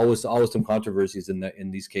 always some controversies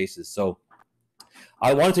in these cases. So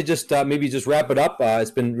I wanted to just maybe just wrap it up.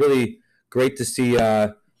 It's been really great to see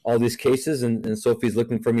all these cases, and Sophie's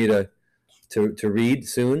looking for me to read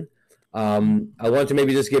soon. I wanted to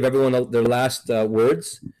maybe just give everyone their last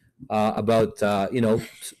words about you know,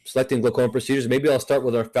 selecting glaucoma procedures. Maybe I'll start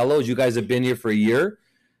with our fellows. You guys have been here for a year.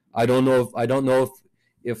 I don't know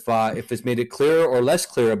if it's made it clearer or less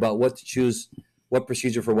clear about what to choose, what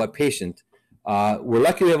procedure for what patient. We're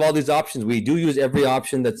lucky we have all these options. We do use every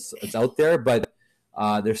option that's out there, but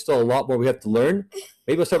there's still a lot more we have to learn.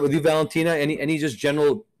 Maybe I'll start with you, Valentina. Any just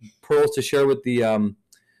general pearls to share with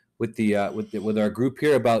our group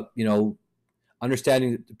here about, you know,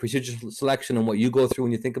 understanding the procedure selection and what you go through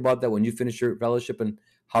when you think about that when you finish your fellowship, and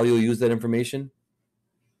how you'll use that information?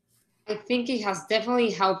 I think it has definitely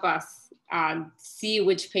helped us see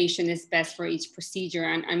which patient is best for each procedure.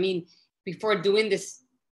 And I mean, before doing this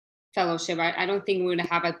fellowship, I don't think we're going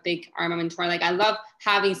to have a big armamentarium. Like, I love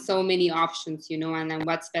having so many options, you know, and then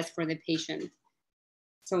what's best for the patient.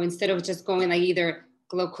 So instead of just going like either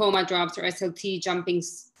glaucoma drops or SLT, jumping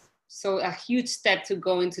so a huge step to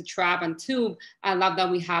go into trab and tube, I love that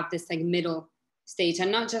we have this like middle stage,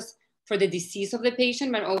 and not just for the disease of the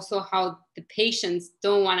patient, but also how the patients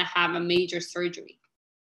don't want to have a major surgery.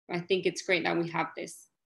 I think it's great that we have this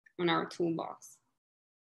on our toolbox.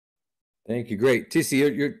 Thank you. Great.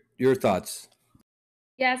 TC, your thoughts.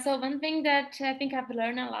 Yeah, so one thing that I think I've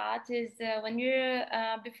learned a lot is when you're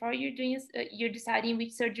before you're doing you're deciding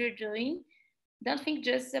which surgery you're doing, don't think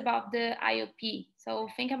just about the IOP. So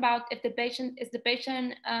think about if the patient is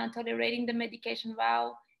tolerating the medication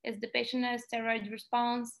well, is the patient a steroid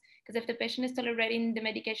response? Because if the patient is tolerating the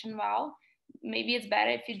medication well, maybe it's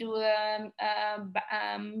better if you do a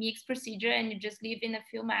mixed procedure and you just leave in a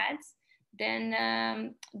few meds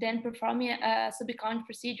than performing a subconjunctival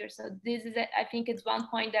procedure. So this is, I think it's one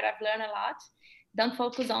point that I've learned a lot. Don't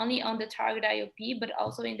focus only on the target IOP, but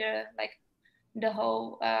also in the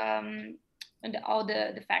whole, all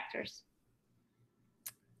the factors.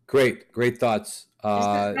 Great thoughts.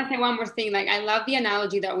 Just to say one more thing, like, I love the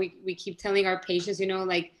analogy that we keep telling our patients, you know,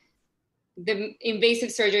 like the invasive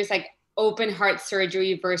surgery is like open heart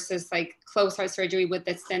surgery versus like closed heart surgery with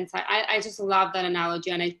the stent. I just love that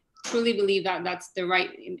analogy, and I truly believe that that's the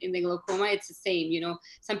right in the glaucoma. It's the same, you know,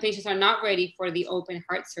 some patients are not ready for the open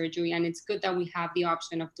heart surgery, and it's good that we have the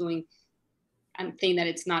option of doing and saying that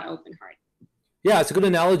it's not open heart. Yeah, it's a good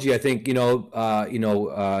analogy. I think,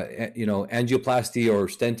 angioplasty or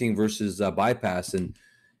stenting versus bypass, and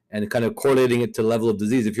kind of correlating it to level of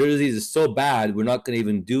disease. If your disease is so bad, we're not going to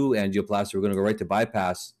even do angioplasty. We're going to go right to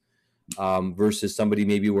bypass. versus somebody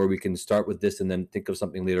maybe where we can start with this and then think of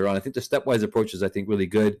something later on. I think the stepwise approach is, I think, really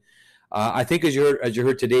good. I think as you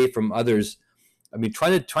heard today from others, I mean,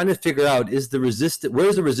 trying to figure out where's the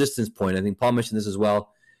resistance point? I think Paul mentioned this as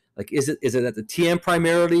well. Like, is it at the TM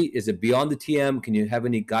primarily? Is it beyond the TM? Can you have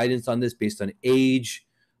any guidance on this based on age,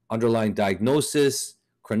 underlying diagnosis,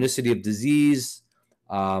 chronicity of disease,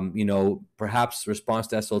 perhaps response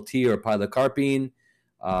to SLT or pilocarpine,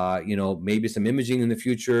 maybe some imaging in the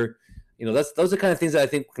future. Those are the kind of things that I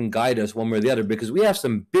think can guide us one way or the other, because we have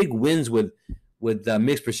some big wins with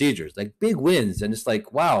mixed procedures, like big wins. And it's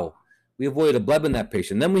like, wow, we avoided a bleb in that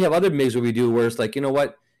patient. Then we have other MIGs where it's like, you know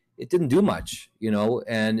what? It didn't do much,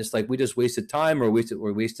 and it's like we just wasted time or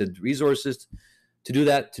wasted resources to do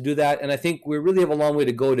that. And I think we really have a long way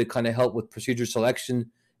to go to kind of help with procedure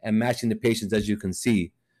selection and matching the patients, as you can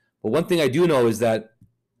see. But one thing I do know is that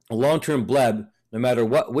a long-term bleb, no matter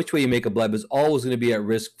which way you make a bleb, is always going to be at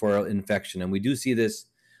risk for infection. And we do see this,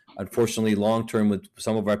 unfortunately, long-term with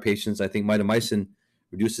some of our patients. I think mitomycin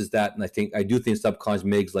reduces that. And I do think subcons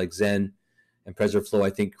MIGs like Zen and PreserFlow,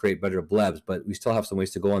 I think, create better blebs, but we still have some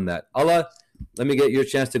ways to go on that. Allah, let me get your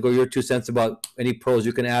chance to go your 2 cents about any pros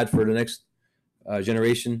you can add for the next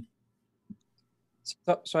generation.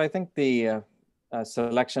 So I think the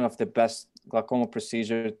selection of the best glaucoma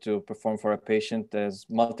procedure to perform for a patient is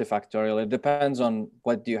multifactorial. It depends on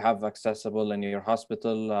what you have accessible in your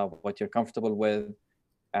hospital, what you're comfortable with,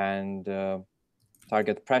 and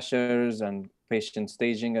target pressures and patient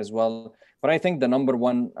staging as well. But I think the number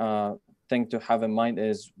one thing to have in mind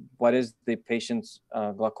is what is the patient's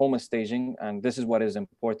glaucoma staging, and this is what is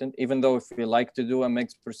important. Even though if we like to do a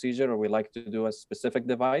mixed procedure or we like to do a specific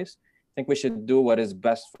device, I think we should do what is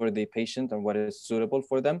best for the patient and what is suitable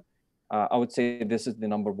for them. I would say this is the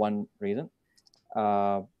number one reason.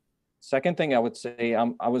 Second thing I would say,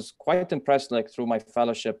 I was quite impressed, like through my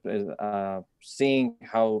fellowship, is seeing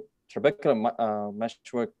how trabecular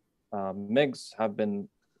meshwork MIGs have been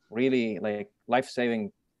really like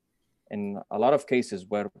life-saving in a lot of cases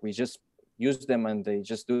where we just use them and they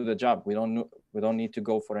just do the job. We don't need to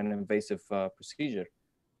go for an invasive procedure.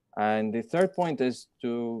 And the third point is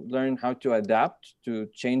to learn how to adapt, to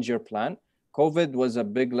change your plan. COVID was a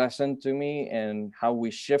big lesson to me in how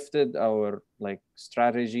we shifted our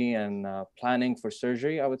strategy and planning for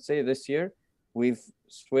surgery. I would say this year, we've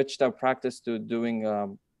switched our practice to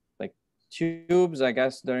doing tubes, I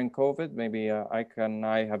guess, during COVID. Maybe Ike and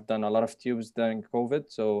I have done a lot of tubes during COVID.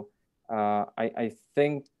 So I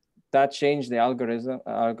think that changed the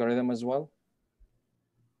algorithm as well.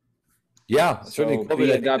 Yeah, certainly. So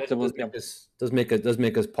COVID adaptable. does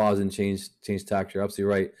make us pause and change tack. You're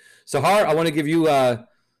absolutely right. Sahar, I want to give you the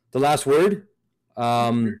last word.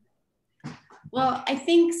 Well, I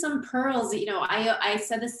think some pearls, I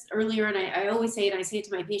said this earlier, and I always say it, and I say it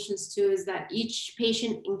to my patients too, is that each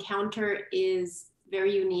patient encounter is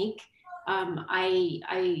very unique.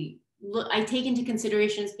 I take into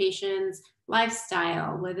consideration patients'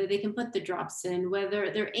 lifestyle, whether they can put the drops in,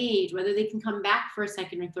 whether their age, whether they can come back for a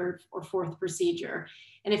second or third or fourth procedure.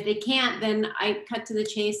 And if they can't, then I cut to the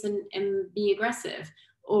chase and be aggressive.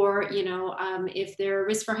 Or, if they're at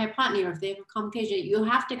risk for hypotony or if they have a complication, you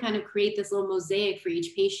have to kind of create this little mosaic for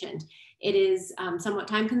each patient. It is somewhat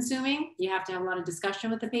time consuming. You have to have a lot of discussion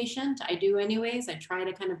with the patient. I do anyways. I try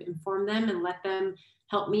to kind of inform them and let them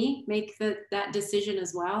help me make that decision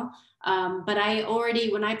as well. But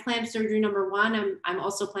when I planned surgery number 1, I'm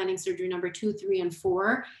also planning surgery number 2, 3, and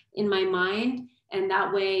 4 in my mind. And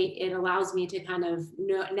that way it allows me to kind of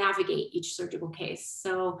navigate each surgical case.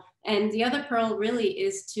 So, and the other pearl really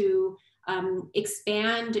is to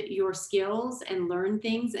expand your skills and learn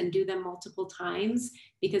things and do them multiple times.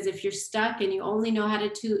 Because if you're stuck and you only know how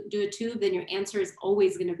to do a tube, then your answer is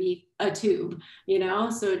always going to be a tube,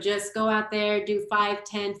 So just go out there, do 5,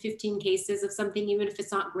 10, 15 cases of something, even if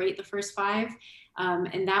it's not great the first 5.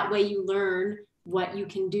 And that way you learn what you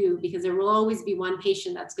can do, because there will always be one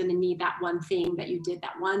patient that's going to need that one thing that you did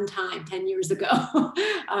that one time 10 years ago.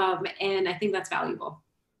 And I think that's valuable.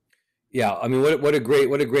 Yeah, I mean, what a great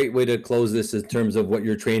way to close this in terms of what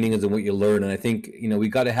your training is and what you learn. And I think we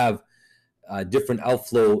got to have different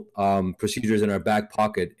outflow procedures in our back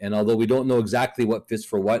pocket. And although we don't know exactly what fits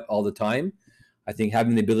for what all the time, I think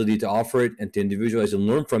having the ability to offer it and to individualize and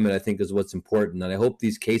learn from it, I think, is what's important. And I hope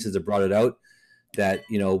these cases have brought it out that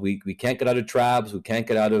we can't get out of trabs, we can't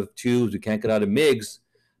get out of tubes, we can't get out of MIGs.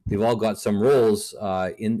 They've all got some roles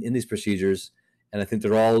in these procedures. And I think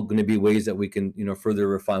they're all going to be ways that we can, further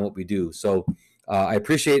refine what we do. So I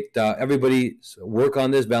appreciate everybody's work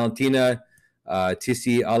on this. Valentina,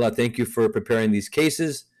 TC, Allah, thank you for preparing these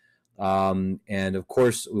cases. And of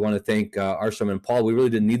course, we want to thank Arsham and Paul. We really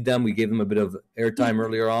didn't need them. We gave them a bit of airtime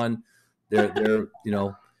earlier on. They're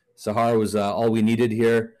Sahar was all we needed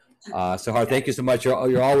here. Sahar, thank you so much.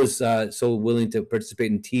 You're always so willing to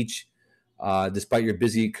participate and teach, despite your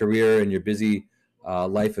busy career and your busy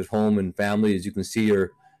life at home and family. As you can see,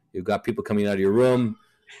 you've got people coming out of your room.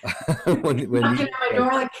 Knocking on my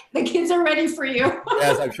door, like, the kids are ready for you.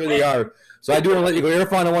 Yes, I'm sure they are. So I do want to let you go.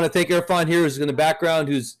 Irfan, I want to thank Irfan here, who's in the background,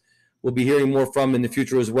 we'll be hearing more from in the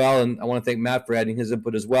future as well. And I want to thank Matt for adding his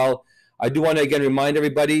input as well. I do want to again remind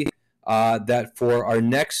everybody that for our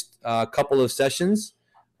next couple of sessions,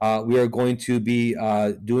 we are going to be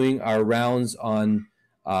doing our rounds on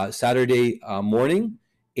Saturday morning,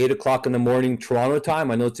 8 o'clock in the morning, Toronto time.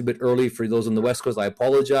 I know it's a bit early for those on the West Coast. I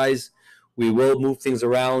apologize. We will move things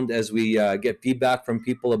around as we get feedback from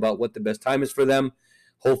people about what the best time is for them.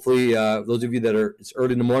 Hopefully, those of you that it's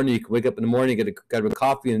early in the morning, you can wake up in the morning, get a cup of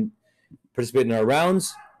coffee and participate in our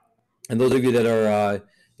rounds. And those of you that are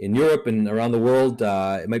in Europe and around the world,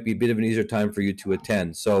 it might be a bit of an easier time for you to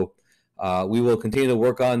attend. So we will continue to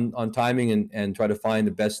work on timing and try to find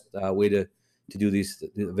the best way to do these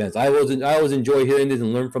events. I always enjoy hearing these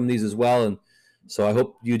and learn from these as well. And so I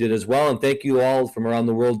hope you did as well. And thank you all from around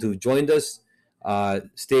the world who've joined us.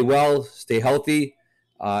 Stay well, stay healthy,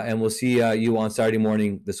 and we'll see you on Saturday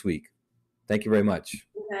morning this week. Thank you very much.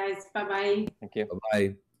 Guys, bye-bye. Thank you.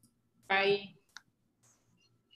 Bye-bye. Bye.